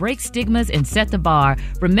here to break stigmas and set the bar.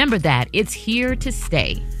 Remember that. It's here to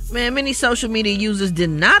stay. Man, many social media users did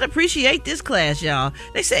not appreciate this class, y'all.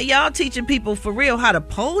 They said y'all teaching people for real how to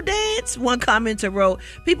pole dance. One commenter wrote,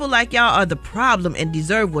 people like y'all are the problem and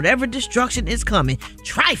deserve whatever destruction is coming.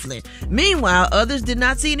 Trifling. Meanwhile, others did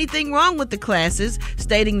not see anything wrong with the classes,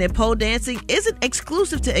 stating that pole dancing isn't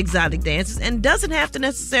exclusive to exotic dances and doesn't have to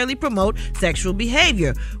necessarily promote sexual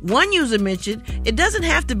behavior. One user mentioned, it doesn't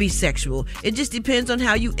have to be sexual. It just depends on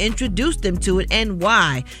how you introduce them to it and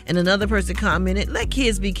why. And another person commented, let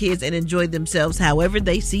kids be kids and enjoy themselves however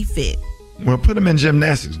they see fit. Well, put them in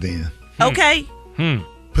gymnastics then. Okay.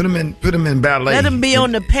 Put them in ballet. Let them be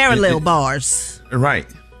on the parallel bars. Right.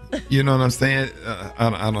 You know what I'm saying?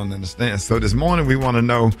 I don't understand. So this morning we want to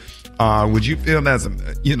know, would you as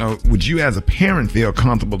a parent feel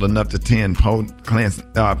comfortable enough to attend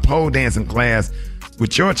pole dancing class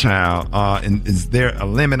with your child? And is there a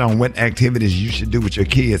limit on what activities you should do with your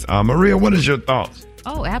kids? Maria, what is your thoughts?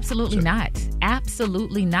 Oh, absolutely not.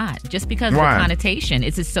 Absolutely not. Just because Why? of the connotation,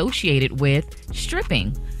 it's associated with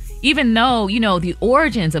stripping. Even though, the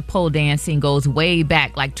origins of pole dancing goes way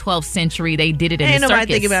back, like 12th century. They did it in the circus. Ain't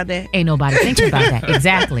nobody thinking about that. Ain't nobody thinking about that.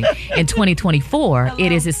 Exactly. In 2024,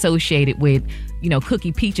 it is associated with,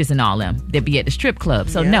 Cookie Peaches and all them that be at the strip club.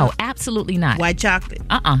 So no, absolutely not. White chocolate.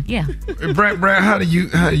 Yeah. Brad, how do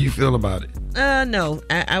you feel about it? No,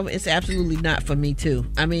 it's absolutely not for me too.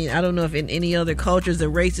 I mean, I don't know if in any other cultures or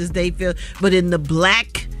races they feel, but in the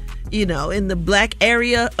black, in the black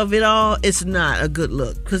area of it all, it's not a good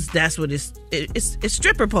look because that's what it's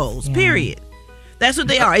stripper poles. Yeah. Period. That's what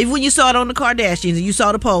they are. Even when you saw it on the Kardashians and you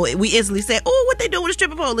saw the pole, we instantly said, "Oh, what they doing with a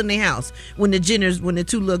stripper pole in their house?" When the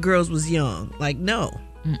two little girls was young, like no.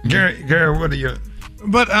 Gary, what are your?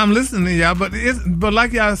 But I'm listening to y'all. But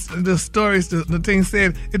like y'all, the stories, the thing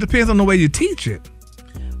said, it depends on the way you teach it.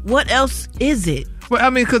 What else is it? Well,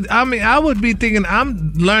 I would be thinking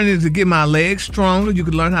I'm learning to get my legs stronger. You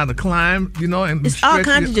could learn how to climb, and it's all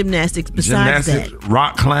kinds of gymnastics besides that.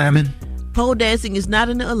 Rock climbing. Pole dancing is not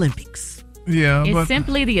in the Olympics. Yeah, it's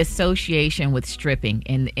simply the association with stripping,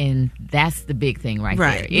 and that's the big thing right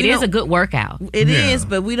there. It is a good workout. It is,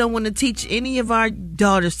 but we don't want to teach any of our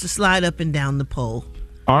daughters to slide up and down the pole.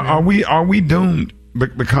 Are we doomed?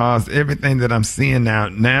 Because everything that I'm seeing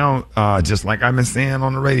now, just like I've been saying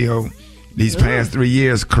on the radio these past 3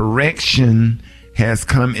 years, correction has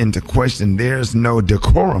come into question. There's no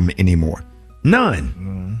decorum anymore.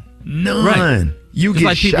 None. Right. You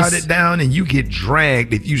get shouted down and you get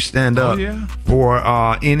dragged if you stand up for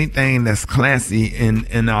anything that's classy.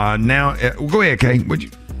 And now, go ahead, Kay.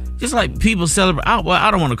 Just like people celebrate.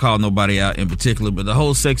 I don't want to call nobody out in particular, but the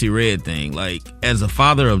whole Sexy Red thing, like as a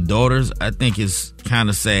father of daughters, I think it's kind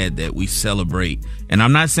of sad that we celebrate. And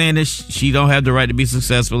I'm not saying that she don't have the right to be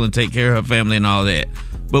successful and take care of her family and all that,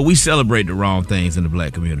 but we celebrate the wrong things in the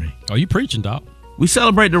black community. Oh, you preaching, Doc? We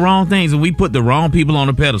celebrate the wrong things and we put the wrong people on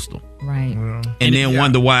a pedestal. Right. And then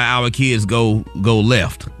wonder why our kids go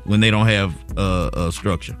left when they don't have a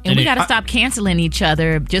structure. And we got to stop canceling each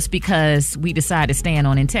other just because we decide to stand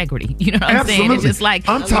on integrity. You know what I'm saying? It's just like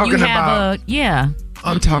I'm talking about.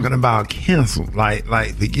 I'm talking about cancel. Like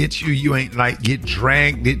forget you. You ain't like get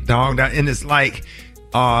dragged, get dogged out, and it's like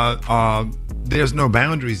there's no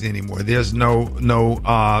boundaries anymore. There's no.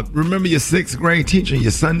 Remember your 6th grade teacher,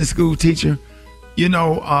 your Sunday school teacher. And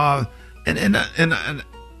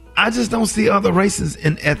I just don't see other races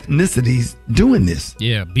and ethnicities doing this.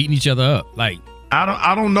 Yeah, beating each other up. Like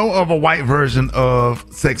I don't know of a white version of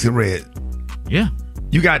Sexy Red. Yeah,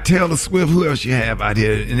 you got Taylor Swift. Who else you have out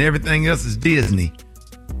here? And everything else is Disney.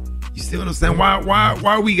 You see what I'm saying?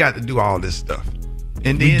 Why we got to do all this stuff?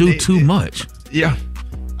 And we do too much. Yeah,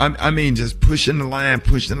 I mean just pushing the line,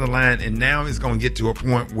 and now it's gonna get to a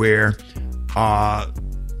point where,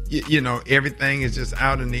 everything is just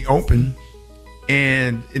out in the open.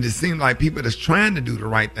 And it just seems like people that's trying to do the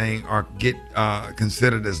right thing are get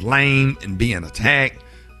considered as lame and being attacked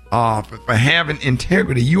for having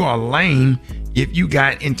integrity. You are lame if you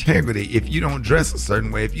got integrity. If you don't dress a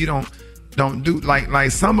certain way, if you don't do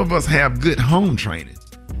like some of us have good home training,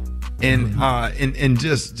 and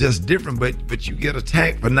just different. But you get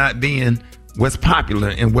attacked for not being what's popular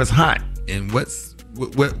and what's hot and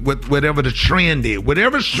whatever the trend is.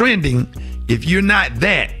 Whatever's trending, if you're not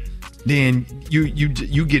that, then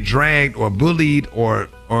you get dragged or bullied or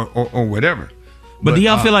whatever. But do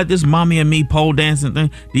y'all feel like this mommy and me pole dancing thing,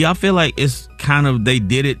 do y'all feel like it's kind of they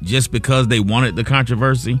did it just because they wanted the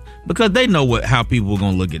controversy? Because they know how people are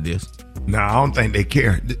going to look at this. No, I don't think they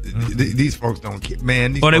care. These folks don't care,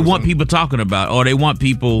 man. Or they want people talking about it, or they want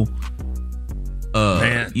people.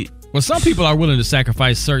 Well, some people are willing to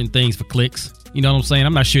sacrifice certain things for clicks. You know what I'm saying?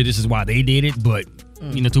 I'm not sure this is why they did it, but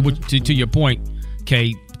you know, to your point,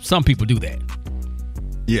 Kay, some people do that.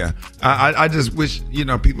 Yeah, I just wish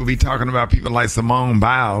people be talking about people like Simone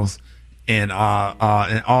Biles and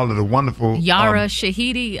all of the wonderful Yara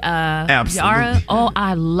Shahidi. Absolutely. Yara,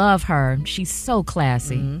 I love her. She's so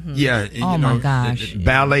classy. Mm-hmm. Yeah. Oh my gosh.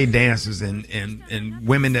 Ballet dancers and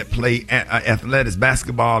women that play athletics,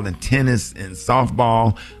 basketball and tennis and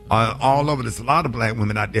softball. All over. There's a lot of black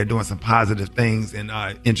women out there doing some positive things and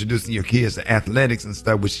introducing your kids to athletics and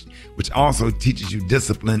stuff, which also teaches you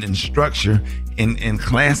discipline and structure and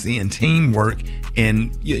classy and teamwork.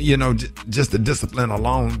 And, just the discipline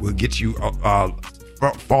alone will get you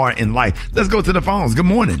far in life. Let's go to the phones. Good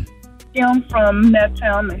morning. I'm from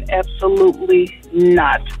Medtown, and absolutely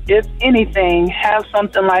not. If anything, have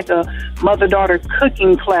something like a mother-daughter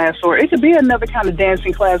cooking class, or it could be another kind of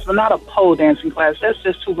dancing class, but not a pole dancing class. That's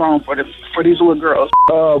just too wrong for these little girls.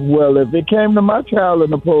 Well, if it came to my child in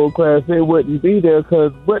the pole class, they wouldn't be there,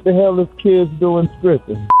 because what the hell is kids doing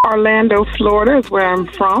stripping? Orlando, Florida is where I'm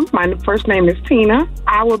from. My first name is Tina.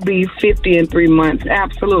 I will be 50 in 3 months.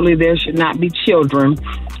 Absolutely, there should not be children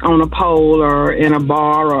on a pole or in a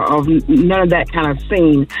bar or of none of that kind of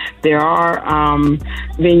scene. There are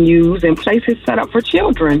venues and places set up for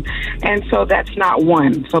children, and so that's not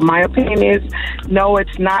one. So my opinion is, no,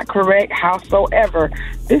 it's not correct. Howsoever,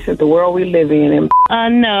 this is the world we live in.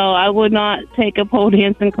 No, I would not take a pole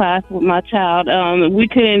dancing class with my child. We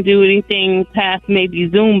couldn't do anything past maybe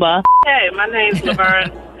Zumba. Hey, my name's Laverne,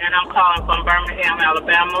 and I'm calling from Birmingham,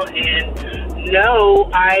 Alabama, and no,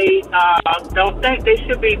 I don't think they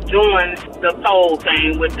should be doing the pole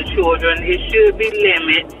thing with the children. It should be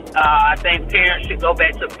limited. I think parents should go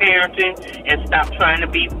back to parenting and stop trying to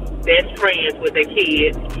be best friends with their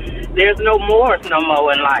kids. There's no more in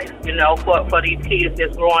life, for these kids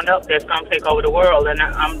that's growing up that's going to take over the world, and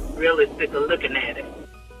I'm really sick of looking at it.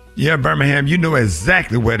 Yeah, Birmingham, you know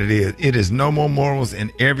exactly what it is. It is no more morals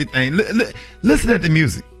and everything. Listen at the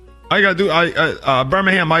music. All you gotta do,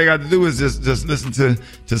 Birmingham, all you gotta do is just listen to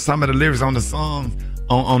some of the lyrics on the songs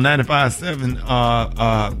on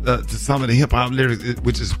 95.7, to some of the hip hop lyrics,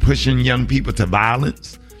 which is pushing young people to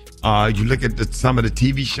violence. You look at some of the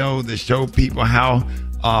TV shows that show people how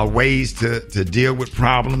ways to deal with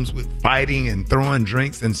problems with fighting and throwing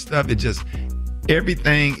drinks and stuff.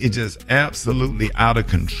 Everything is just absolutely out of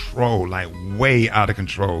control, like way out of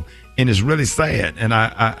control. And it's really sad. And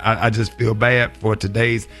I just feel bad for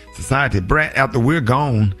today's society. Brad, after we're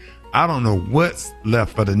gone, I don't know what's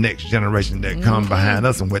left for the next generation that come behind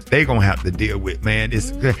us and what they're going to have to deal with, man.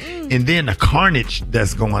 And then the carnage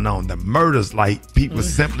that's going on, the murders, like people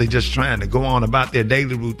simply just trying to go on about their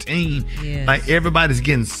daily routine. Yes. Like everybody's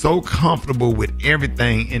getting so comfortable with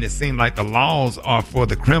everything, and it seems like the laws are for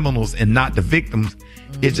the criminals and not the victims.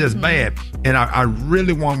 It's just bad. And I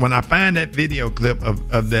really want, when I find that video clip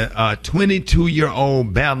of the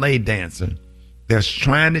 22-year-old ballet dancer that's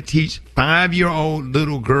trying to teach 5-year-old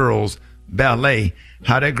little girls ballet,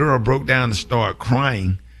 how that girl broke down and started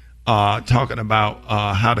crying, talking about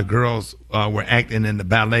how the girls were acting in the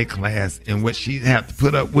ballet class and what she had to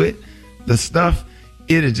put up with, the stuff.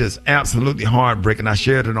 It is just absolutely heartbreaking. I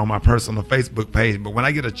shared it on my personal Facebook page, but when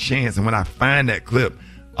I get a chance and when I find that clip,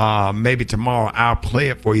 maybe tomorrow I'll play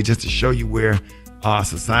it for you just to show you where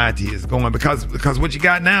society is going, because what you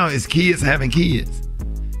got now is kids having kids.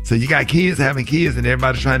 So you got kids having kids, and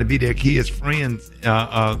everybody's trying to be their kids' friends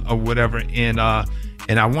or whatever. And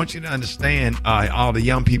I want you to understand, all the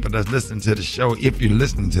young people that's listening to the show, if you're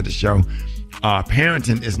listening to the show,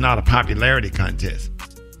 parenting is not a popularity contest.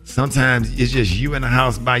 Sometimes it's just you in the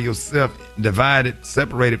house by yourself, divided,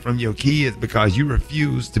 separated from your kids because you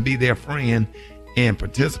refuse to be their friend and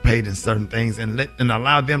participate in certain things and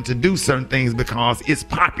allow them to do certain things because it's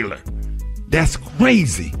popular. That's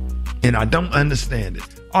crazy. And I don't understand it.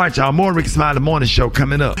 All right, y'all, more Ricky Smiley Morning Show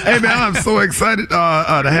coming up. Hey, man, I'm so excited to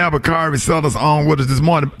have Bakari Sellers on with us this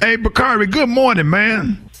morning. Hey, Bakari, good morning,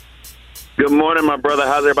 man. Good morning, my brother.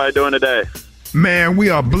 How's everybody doing today? Man, we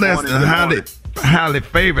are blessed and highly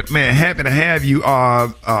favored, man. Happy to have you,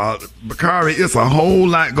 Bakari. It's a whole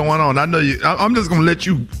lot going on. I know you. I'm just gonna let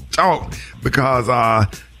you talk because I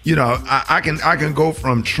can go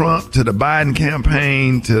from Trump to the Biden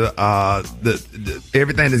campaign to the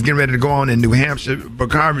everything that's getting ready to go on in New Hampshire.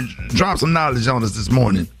 Bakari, drop some knowledge on us this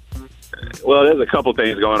morning. Well, there's a couple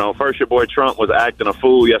things going on. First, your boy Trump was acting a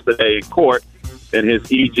fool yesterday in court in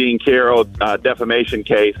his E. Jean Carroll defamation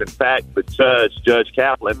case. In fact, the Judge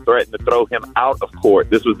Kaplan, threatened to throw him out of court.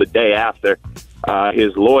 This was the day after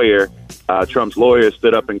his lawyer, Trump's lawyer,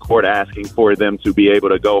 stood up in court asking for them to be able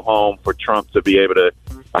to go home, for Trump to be able to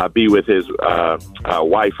be with his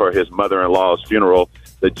wife for his mother-in-law's funeral.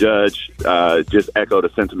 The judge just echoed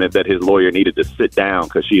a sentiment that his lawyer needed to sit down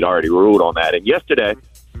because she'd already ruled on that. And yesterday,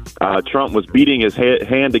 Trump was beating his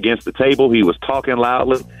hand against the table. He was talking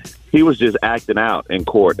loudly. He was just acting out in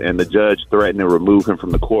court, and the judge threatened to remove him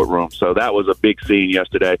from the courtroom. So that was a big scene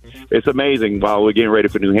yesterday. It's amazing. While we're getting ready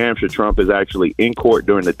for New Hampshire, Trump is actually in court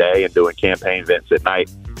during the day and doing campaign events at night.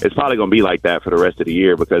 It's probably going to be like that for the rest of the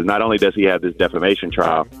year, because not only does he have this defamation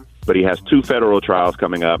trial, but he has 2 federal trials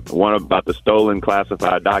coming up, one about the stolen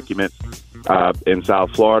classified documents in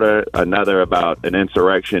South Florida, another about an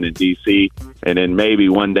insurrection in D.C., and then maybe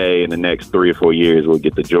one day in the next 3 or 4 years we'll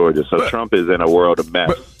get to Georgia. So Trump is in a world of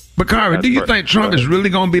mess. Bakari, do you think Trump is really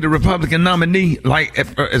going to be the Republican nominee? Like,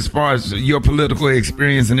 as far as your political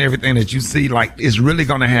experience and everything that you see, like, it's really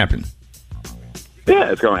going to happen?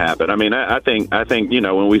 Yeah, it's going to happen. I mean, I think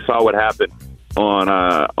when we saw what happened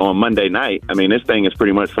on Monday night, I mean, this thing is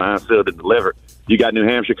pretty much signed, sealed, and delivered. You got New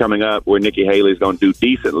Hampshire coming up, where Nikki Haley's going to do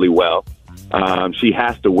decently well. She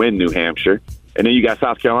has to win New Hampshire. And then you got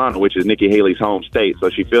South Carolina, which is Nikki Haley's home state, so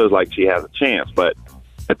she feels like she has a chance. But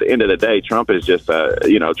at the end of the day, Trump is just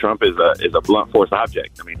Trump is a blunt force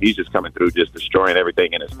object. I mean, he's just coming through, just destroying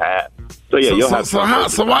everything in his path. So yeah, why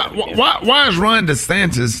is Ron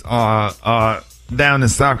DeSantis down in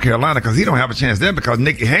South Carolina? Because he don't have a chance there, because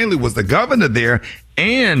Nikki Haley was the governor there,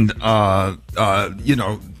 and trying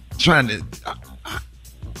to.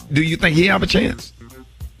 Do you think he have a chance?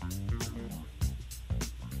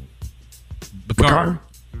 Bakari?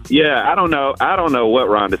 Yeah, I don't know. I don't know what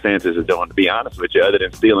Ron DeSantis is doing, to be honest with you, other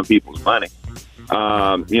than stealing people's money.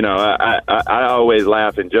 I always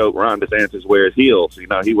laugh and joke. Ron DeSantis wears heels. You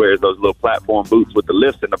know, he wears those little platform boots with the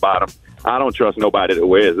lifts in the bottom. I don't trust nobody that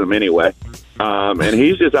wears them anyway. And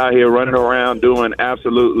he's just out here running around doing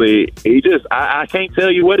absolutely. I can't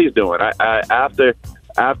tell you what he's doing. After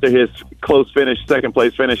his close finish, second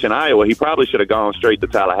place finish in Iowa, he probably should have gone straight to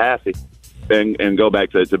Tallahassee and go back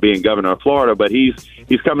to being governor of Florida. But he's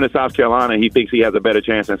coming to South Carolina. He thinks he has a better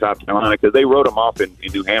chance in South Carolina because they wrote him off in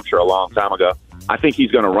New Hampshire a long time ago. I think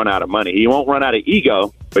he's going to run out of money. He won't run out of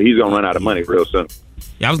ego, but he's going to run out of money real soon.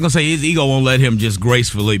 Yeah, I was going to say his ego won't let him just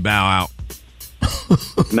gracefully bow out.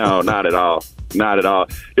 No, not at all. Not at all.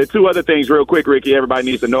 There's 2 other things real quick, Ricky, everybody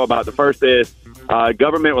needs to know about. The first is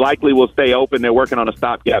government likely will stay open. They're working on a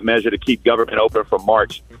stopgap measure to keep government open from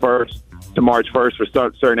March 1st to March 1st for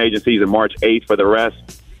certain agencies and March 8th for the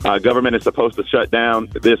rest. Government is supposed to shut down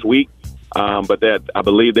this week, but I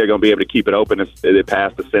believe they're going to be able to keep it open. It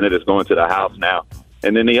passed the Senate. It's going to the House now.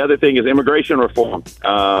 And then the other thing is immigration reform.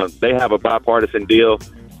 They have a bipartisan deal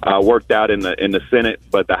worked out in the Senate,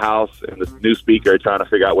 but the House and the new speaker are trying to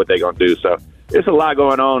figure out what they're going to do. So it's a lot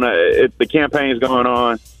going on. The campaign's going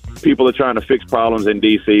on. People are trying to fix problems in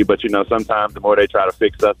D.C., but, sometimes the more they try to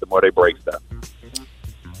fix stuff, the more they break stuff.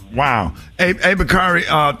 Wow. Hey, Bakari,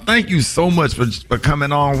 thank you so much for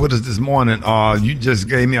coming on with us this morning. You just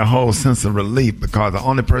gave me a whole sense of relief, because the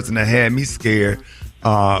only person that had me scared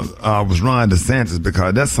was Ron DeSantis,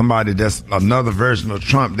 because that's somebody that's another version of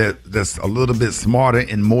Trump that's a little bit smarter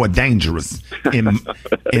and more dangerous in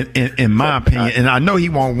my opinion. And I know he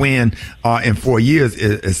won't win in 4 years,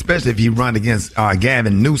 especially if he run against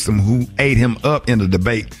Gavin Newsom, who ate him up in the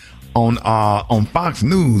debate on Fox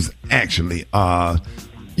News, actually.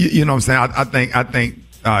 You know what I'm saying? I think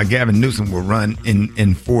Gavin Newsom will run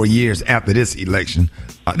in 4 years after this election.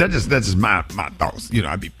 That's just my thoughts.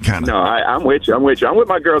 I'd be kind of. No, I'm with you. I'm with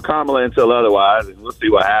my girl Kamala until otherwise, and we'll see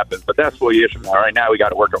what happens. But that's 4 years from now. Right now, we got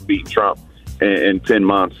to work on beating Trump in 10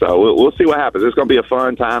 months. So we'll see what happens. It's going to be a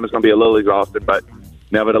fun time. It's going to be a little exhausting, but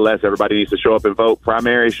nevertheless, everybody needs to show up and vote.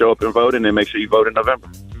 Primary, show up and vote, and then make sure you vote in November.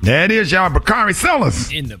 There it is, y'all. Bakari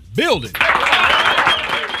Sellers in the building.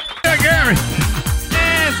 Yeah, Gary.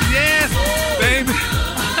 Yes, baby.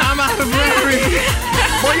 I'm out of breath.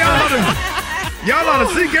 Boy, y'all ought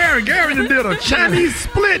to see Gary. Gary did a Chinese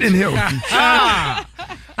split in here. I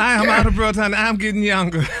am out of breath, and I'm getting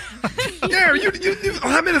younger. Gary, you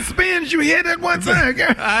how many spins you hit at one time,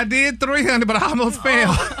 Gary? I did 300, but I almost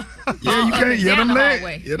fell. Yeah, you can't.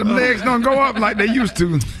 Them legs don't go up like they used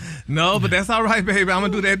to. No, but that's all right, baby. I'm gonna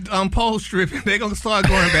do that pole strip, and they're gonna start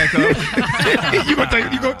going back up. you gonna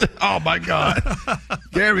take? Oh my God.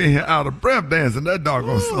 Gary out of breath dancing that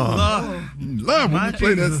doggone song. Love when you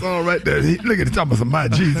play that song right there. Look at the top of some my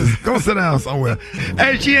Jesus. Go sit down somewhere.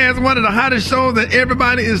 Hey, she has one of the hottest shows that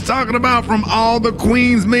everybody is talking about from all the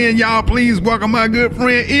Queens men. Y'all please welcome my good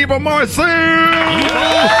friend Eva Marcille.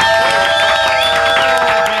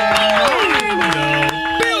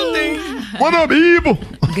 What up, Eva?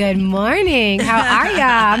 Good morning. How are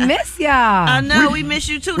y'all? I miss y'all. I know, we miss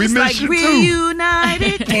you too. It's like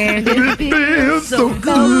reunited. And it feels so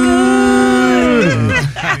good.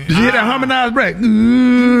 Did you hear that harmonized break?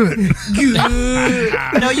 Good. Good.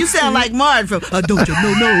 No, you sound like Martin from Don't You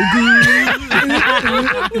Know No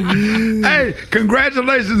Good. Hey,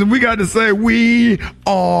 congratulations. And we got to say we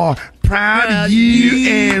are proud of you,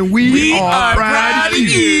 and we are proud of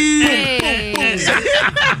you. Hey.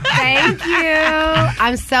 Thank you.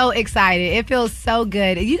 I'm so excited. It feels so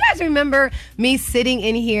good. You guys remember me sitting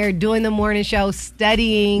in here doing the morning show,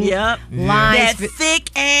 studying lines? That thick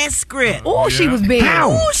ass script. Oh, she was big.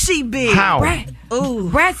 Oh, she big.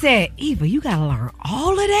 Brad said, Eva, you got to learn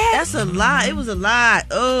all of that? That's a lot. It was a lot.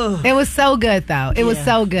 Ugh. It was so good, though. It was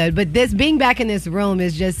so good. But this being back in this room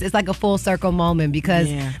is just, it's like a full circle moment because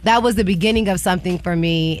that was the beginning of something for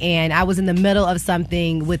me. And I was in the middle of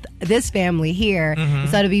something with this family here.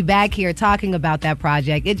 So to be back here talking about that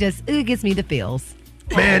project, it gets me the feels.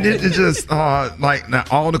 Man, it's just like now,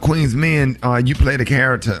 all the Queen's men, you play the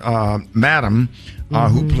character, Madam,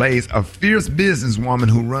 who plays a fierce businesswoman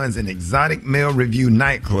who runs an exotic male review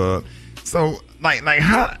nightclub. So, like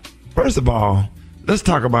how, first of all, let's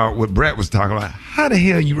talk about what Brett was talking about. How the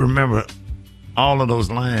hell you remember all of those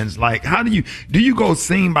lines? Like, how do you go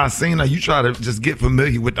scene by scene, or you try to just get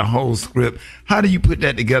familiar with the whole script? How do you put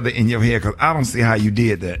that together in your head? Because I don't see how you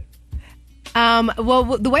did that.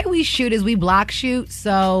 Well, the way we shoot is we block shoot,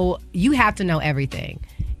 so you have to know everything.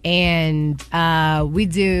 And we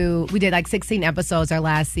did like 16 episodes our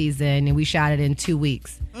last season, and we shot it in 2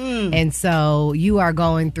 weeks. And so you are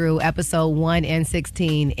going through episode 1 and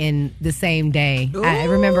 16 in the same day. I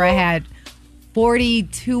remember I had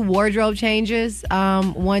 42 wardrobe changes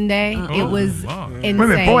one day. It was insane. Wait a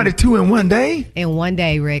minute, 42 in one day? In one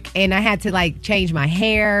day, Rick. And I had to like change my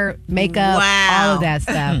hair, makeup, all of that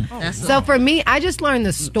stuff. So for me, I just learned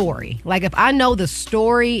the story. Like if I know the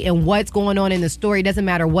story and what's going on in the story, it doesn't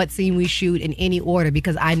matter what scene we shoot in any order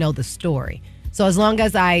because I know the story. So as long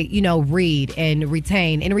as I, read and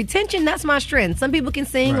retain. And retention, that's my strength. Some people can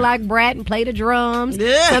sing like Brat and play the drums.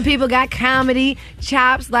 Yeah. Some people got comedy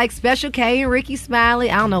chops like Special K and Ricky Smiley.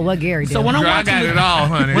 I don't know what Gary did. So when I got it all,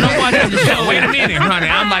 honey. When I'm watching the show, wait a minute, honey.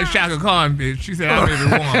 I'm like Shaka Khan, bitch. She said I'm every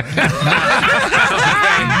woman.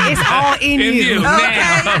 It's all in you. Okay.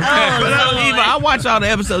 Eva, I watch all the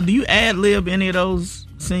episodes. Do you ad-lib any of those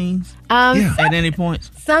scenes at any point?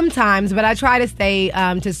 Sometimes, but I try to stay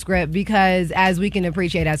to script because as we can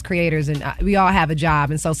appreciate as creators, and we all have a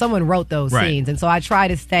job, and so someone wrote those scenes, and so I try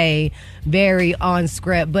to stay very on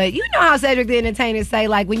script. But you know how Cedric the Entertainer say,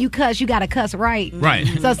 like, when you cuss, you got to cuss right.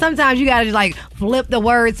 So sometimes you got to like flip the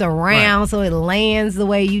words around so it lands the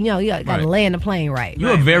way you got to land the plane right.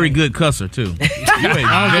 You're a very good cusser too.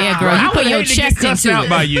 Girl, you put your chest into out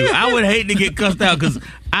by you. I would hate to get cussed out because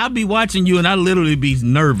I'll be watching you and I literally be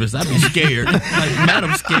nervous. I'd be scared. Like,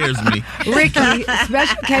 Madam scares me. Ricky,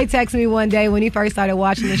 Special K texted me one day when he first started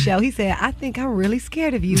watching the show. He said, I think I'm really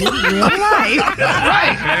scared of you in real life.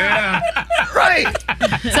 Right.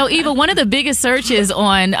 So, Eva, one of the biggest searches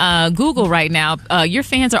on Google right now, your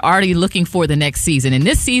fans are already looking for the next season. And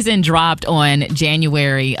this season dropped on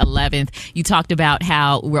January 11th. You talked about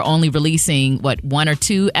how we're only releasing, one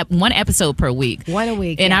episode per week. One a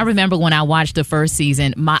week. And I remember when I watched the first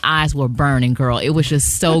season, my eyes were burning, girl. It was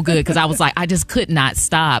just so good because I was like, I just could not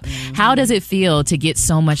stop. How does it feel to get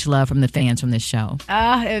so much love from the fans from this show?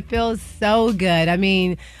 It feels so good. I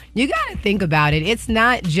mean, you got to think about it. It's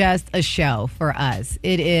not just a show for us.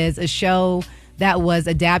 It is a show that was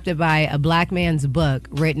adapted by a black man's book,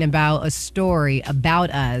 written about a story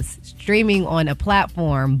about us, streaming on a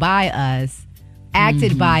platform by us,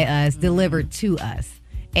 acted by us, delivered to us.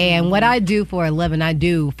 And what I do for a living, I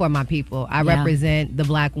do for my people. I represent the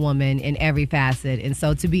black woman in every facet. And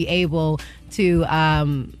so to be able to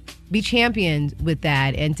be championed with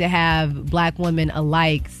that and to have black women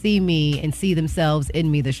alike see me and see themselves in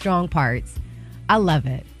me, the strong parts, I love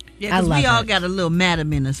it. Yeah, because we all got a little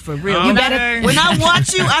madam in us, for real. When I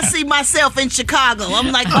watch you, I see myself in Chicago.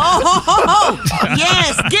 I'm like,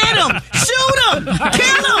 yes, get him, shoot him,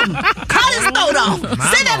 kill him, cut his throat off,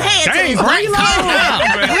 send that head to his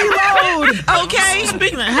reload. Okay.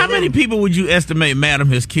 Speaking of, how many people would you estimate Madam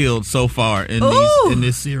has killed so far in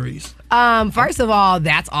this series? First of all,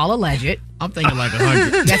 that's all alleged. I'm thinking like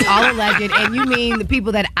 100. That's all alleged. And you mean the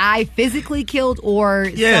people that I physically killed,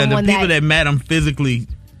 or Yeah, the someone people that Madam physically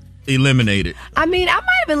eliminated. I mean, I might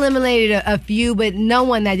have eliminated a few, but no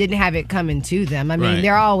one that didn't have it coming to them. I mean, Right.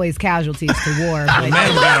 there are always casualties to war. But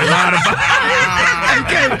Madam got a lot of.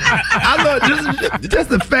 I love just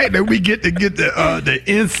the fact that we get to get the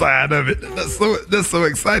inside of it. That's so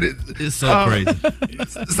excited. It's so crazy.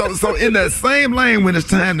 So in that same lane, when it's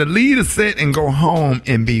time to leave a set and go home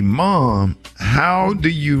and be mom, how do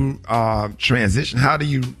you transition? How do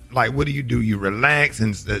you what do? You relax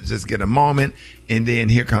and just get a moment, and then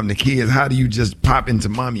here come the kids. How do you just pop into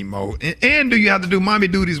mommy mode? And do you have to do mommy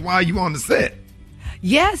duties while you on the set?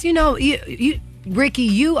 yes, you Ricky,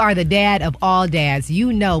 you are the dad of all dads.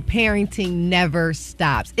 You know, parenting never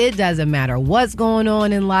stops. It doesn't matter what's going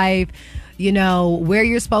on in life, where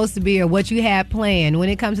you're supposed to be or what you have planned. When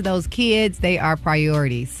it comes to those kids, they are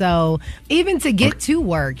priority. So even to get to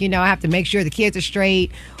work, I have to make sure the kids are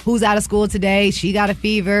straight. Who's out of school today? She got a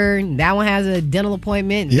fever. That one has a dental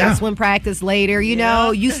appointment. Yeah. That's swim practice later.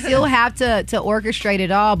 You still have to orchestrate it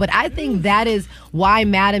all. But I think that is why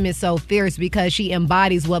Madam is so fierce, because she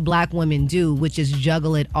embodies what black women do, which is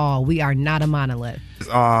juggle it all. We are not a monolith.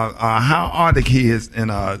 How are the kids? And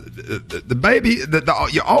the baby,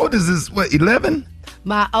 your oldest is what, 11?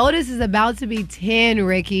 My oldest is about to be 10,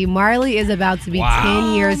 Ricky. Marley is about to be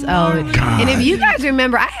 10 years old. God. And if you guys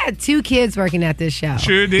remember, I had 2 kids working at this show.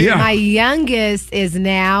 Sure did. Yeah. My youngest is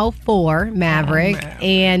now 4, Maverick.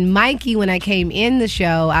 And Mikey, when I came in the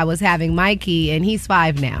show, I was having Mikey, and he's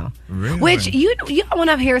 5 now. Really? Which, you want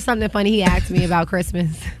to hear something funny he asked me about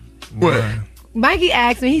Christmas? What? Mikey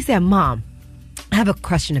asked me, he said, Mom, I have a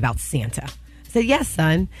question about Santa. I said, yes,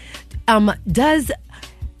 son. Does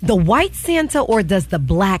the white Santa or does the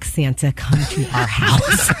black Santa come to our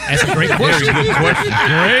house? That's a great question. Very good question.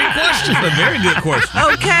 Great question. A very good question.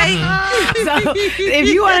 Okay. So if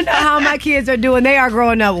you want to know how my kids are doing, they are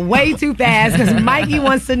growing up way too fast, because Mikey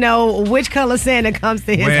wants to know which color Santa comes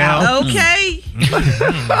to his house. Okay.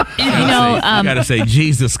 You gotta say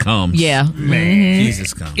Jesus comes. Yeah. Man,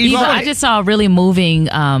 Jesus comes. Eva, I just saw a really moving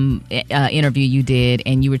interview you did,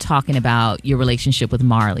 and you were talking about your relationship with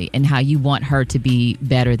Marley and how you want her to be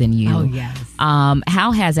better than you. Oh, yes.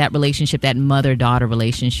 How has that relationship, that mother-daughter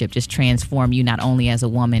relationship, just transformed you not only as a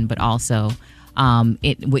woman, but also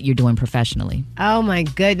what you're doing professionally? Oh, my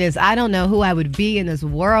goodness. I don't know who I would be in this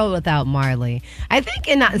world without Marley. I think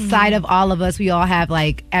inside of all of us, we all have,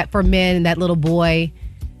 for men, that little boy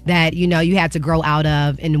that, you had to grow out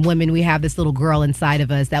of. And women, we have this little girl inside of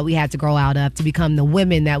us that we had to grow out of to become the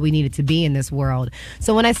women that we needed to be in this world.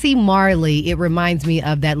 So when I see Marley, it reminds me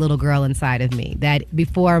of that little girl inside of me, that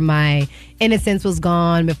before my innocence was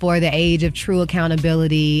gone, before the age of true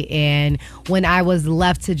accountability, and when I was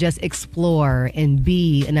left to just explore and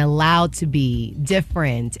be and allowed to be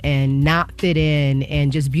different and not fit in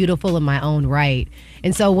and just beautiful in my own right.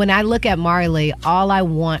 And so when I look at Marley, all I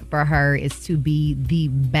want for her is to be the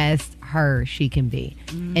best her she can be.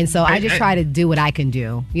 And so I just try to do what I can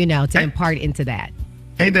do, to impart into that.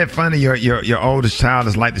 Ain't that funny? Your oldest child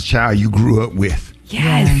is like the child you grew up with.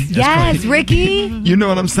 Yes, Ricky. You know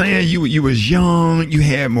what I'm saying? You was young, you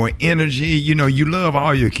had more energy. You love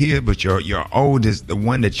all your kids, but your oldest, the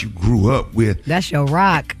one that you grew up with. That's your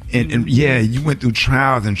rock. And yeah, you went through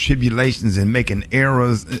trials and tribulations and making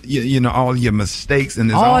errors, all your mistakes. And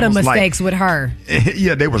it's all the almost mistakes with her.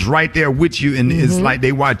 Yeah, they was right there with you. And it's like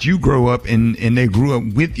they watched you grow up and they grew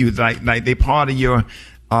up with you. It's like they part of your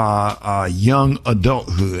young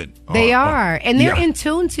adulthood. They are. And they're in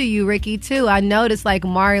tune to you, Ricky, too. I noticed,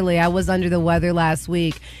 Marley, I was under the weather last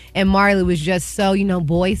week, and Marley was just so,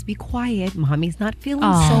 boys, be quiet. Mommy's not feeling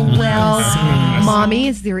so well. Mommy,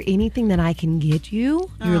 is there anything that I can get you?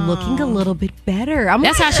 You're looking a little bit better.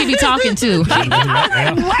 That's how she be talking, too.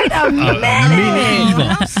 I'm like, wait a minute.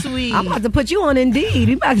 How sweet. I'm about to put you on Indeed.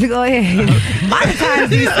 You about to go ahead and monetize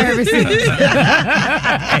these services.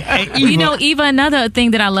 Eva, another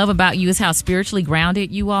thing that I love about you is how spiritually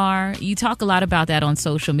grounded you are. You talk a lot about that on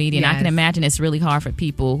social media, and I can imagine it's really hard for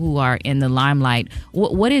people who are in the limelight.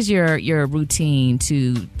 What is your routine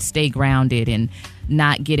to stay grounded and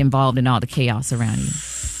not get involved in all the chaos around you?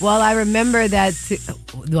 Well, I remember that.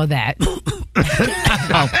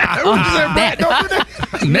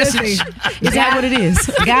 Message. Is that what it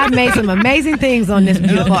is? God made some amazing things on this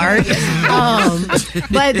beautiful earth.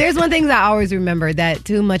 But there's one thing that I always remember, that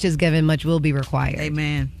too much is given, much will be required.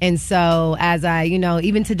 Amen. And so as I,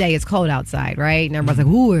 even today it's cold outside, right? And everybody's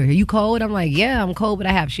like, ooh, are you cold? I'm like, yeah, I'm cold, but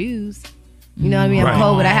I have shoes. You know what I mean? I'm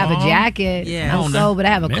cold, but I have a jacket. Yeah. I'm cold, but I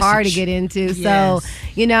have a car to get into. So,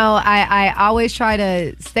 you know, I always try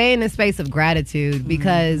to stay in a space of gratitude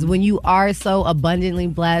because when you are so abundantly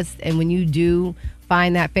blessed and when you do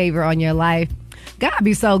find that favor on your life, God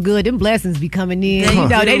be so good. Them blessings be coming in. You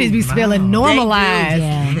know, they just be feeling normalized.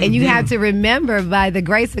 And you have to remember, by the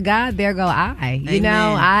grace of God, there go I. You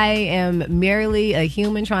know, I am merely a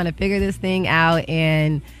human trying to figure this thing out.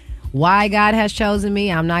 And why God has chosen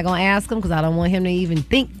me, I'm not going to ask him because I don't want him to even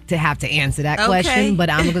think to have to answer that question.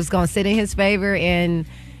 But I'm just going to sit in his favor. And,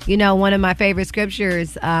 you know, one of my favorite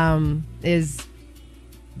scriptures is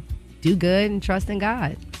do good and trust in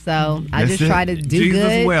God. So I just try to do Jesus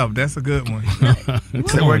good. wept. That's a good one.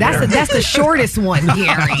 That's the shortest one, Gary.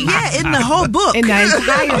 Yeah, in the whole book. In the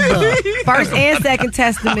entire book. First and Second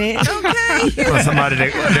Testament. For somebody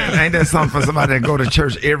that ain't that something for somebody that go to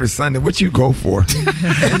church every Sunday? What you go for?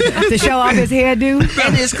 To show off his hairdo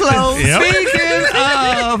and his clothes. Speaking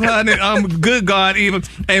of, honey, good God, even,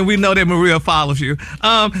 and we know that Maria follows you.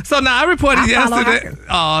 So now I reported yesterday.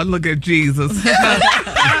 Oh, look at Jesus.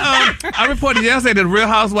 I reported yesterday that Real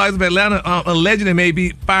Housewives of Atlanta allegedly may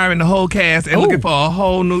be firing the whole cast and looking for a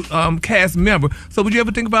whole new cast member. So would you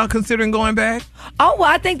ever think about considering going back? Oh, well,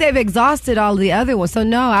 I think they've exhausted all the other ones. So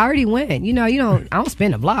no, I already went. You know, I don't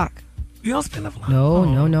spin a block. You don't spin a block? No.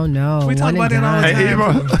 We talk about that all the time.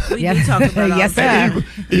 We do talk about yes, sir.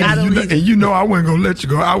 And you know I wasn't gonna let you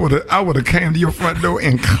go. I would have came to your front door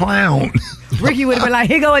and clowned. Ricky would have been like,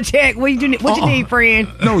 "Here go a check. What you need, friend?"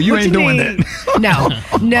 No, you ain't doing that. No.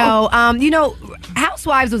 You know,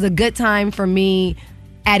 Housewives was a good time for me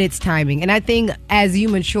at its timing. And I think as you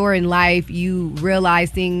mature in life, you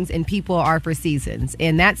realize things and people are for seasons.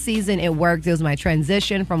 And that season, it worked. It was my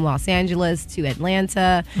transition from Los Angeles to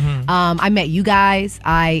Atlanta. I met you guys.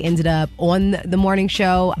 I ended up on the morning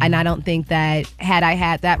show. And I don't think that had I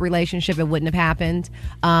had that relationship, it wouldn't have happened.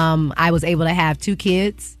 I was able to have 2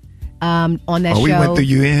 kids. On that show. We went through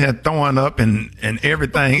you in here throwing up and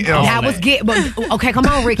everything else. That was okay, come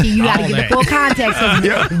on, Ricky. You got to get the full context of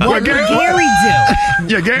what did Gary do?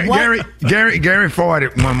 Yeah, Gary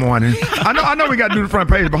farted one morning. I know we got to do the front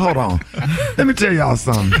page, but hold on. Let me tell y'all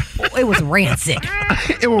something. It was rancid.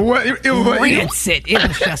 It was what? It was rancid. It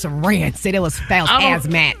was just rancid. It was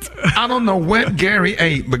hazmat. I don't know what Gary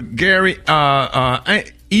ate, but Gary,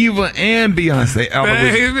 Eva and Beyonce.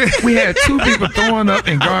 We had 2 people throwing up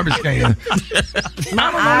in garbage cans. My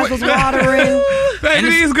eyes was watering.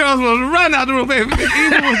 Baby, these girls was running out the room. Baby,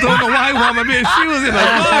 Eva was doing a white woman, bitch. She was in a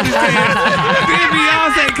garbage can. Then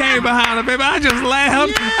Beyonce came behind her, baby. I just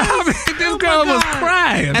laughed. I mean, this girl was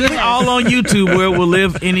crying. And it's all on YouTube where it will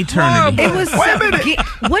live in eternity. It was Wait a minute.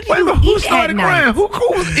 What did you who eat started at crying? night? Who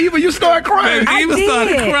Eva, you started crying. Baby, Eva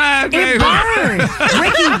started crying, baby. It burned.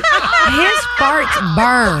 Ricky, his farts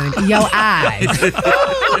burn your eyes.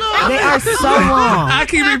 They are so long. I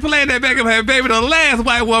keep replaying that back in my head, baby. The last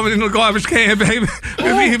white woman in the garbage can, baby. With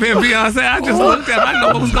Eva and Beyonce. I just looked at her. I know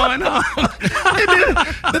what was going on. And then,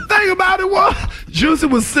 the thing about it was, Juicy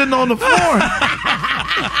was sitting on the floor.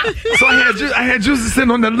 So I had Juicy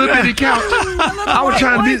sitting on that little bitty couch. I was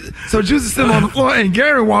trying to be, so Juicy sitting on the floor and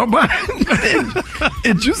Gary walked by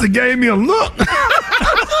and Juicy gave me a look.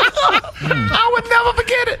 I would never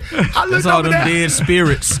forget it. I looked all over them there. dead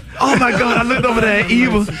spirits. Oh my God, I looked over there at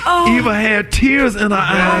Eva. Eva had tears in her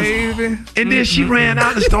eyes. And then she ran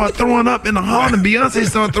out and started throwing up in the hall, and Beyonce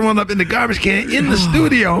started throwing up in the garbage can in the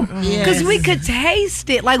studio. Because we could taste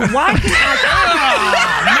it. Like, why did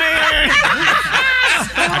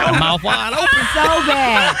Like a mouth wide open.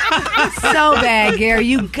 So bad, Gary.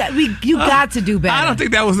 You got to do better. I don't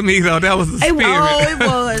think that was me though. That was the spirit. It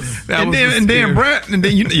was. And then Brett,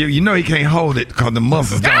 you know he can't hold it because the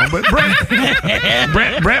muscle's gone. But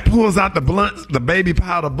Brett pulls out the baby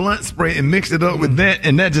powder blunt spray and mixed it up with that,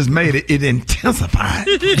 and that just made it intensified.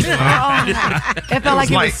 It felt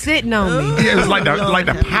like it was sitting on me. Yeah, it was like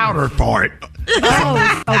the powder for it.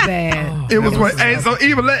 Oh, so bad. It was what. Hey, so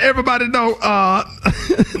even let everybody know.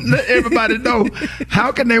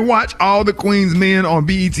 How can they watch All the Queen's Men on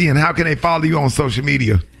BET, and how can they follow you on social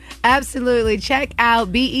media? Absolutely. Check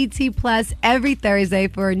out BET Plus every Thursday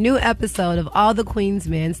for a new episode of All the Queen's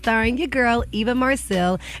Men, starring your girl, Eva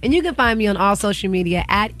Marcille. And you can find me on all social media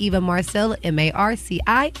at Eva Marcille,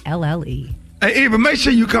 Marcille. Hey, Eva, make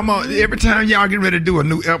sure you come on every time y'all get ready to do a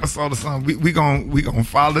new episode or something. We gonna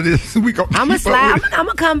follow this. I'm gonna slide. I'm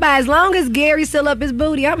gonna come by as long as Gary's still up his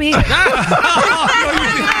booty. I'm here. I'm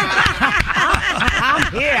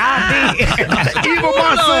here. Eva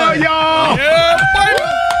Marcille.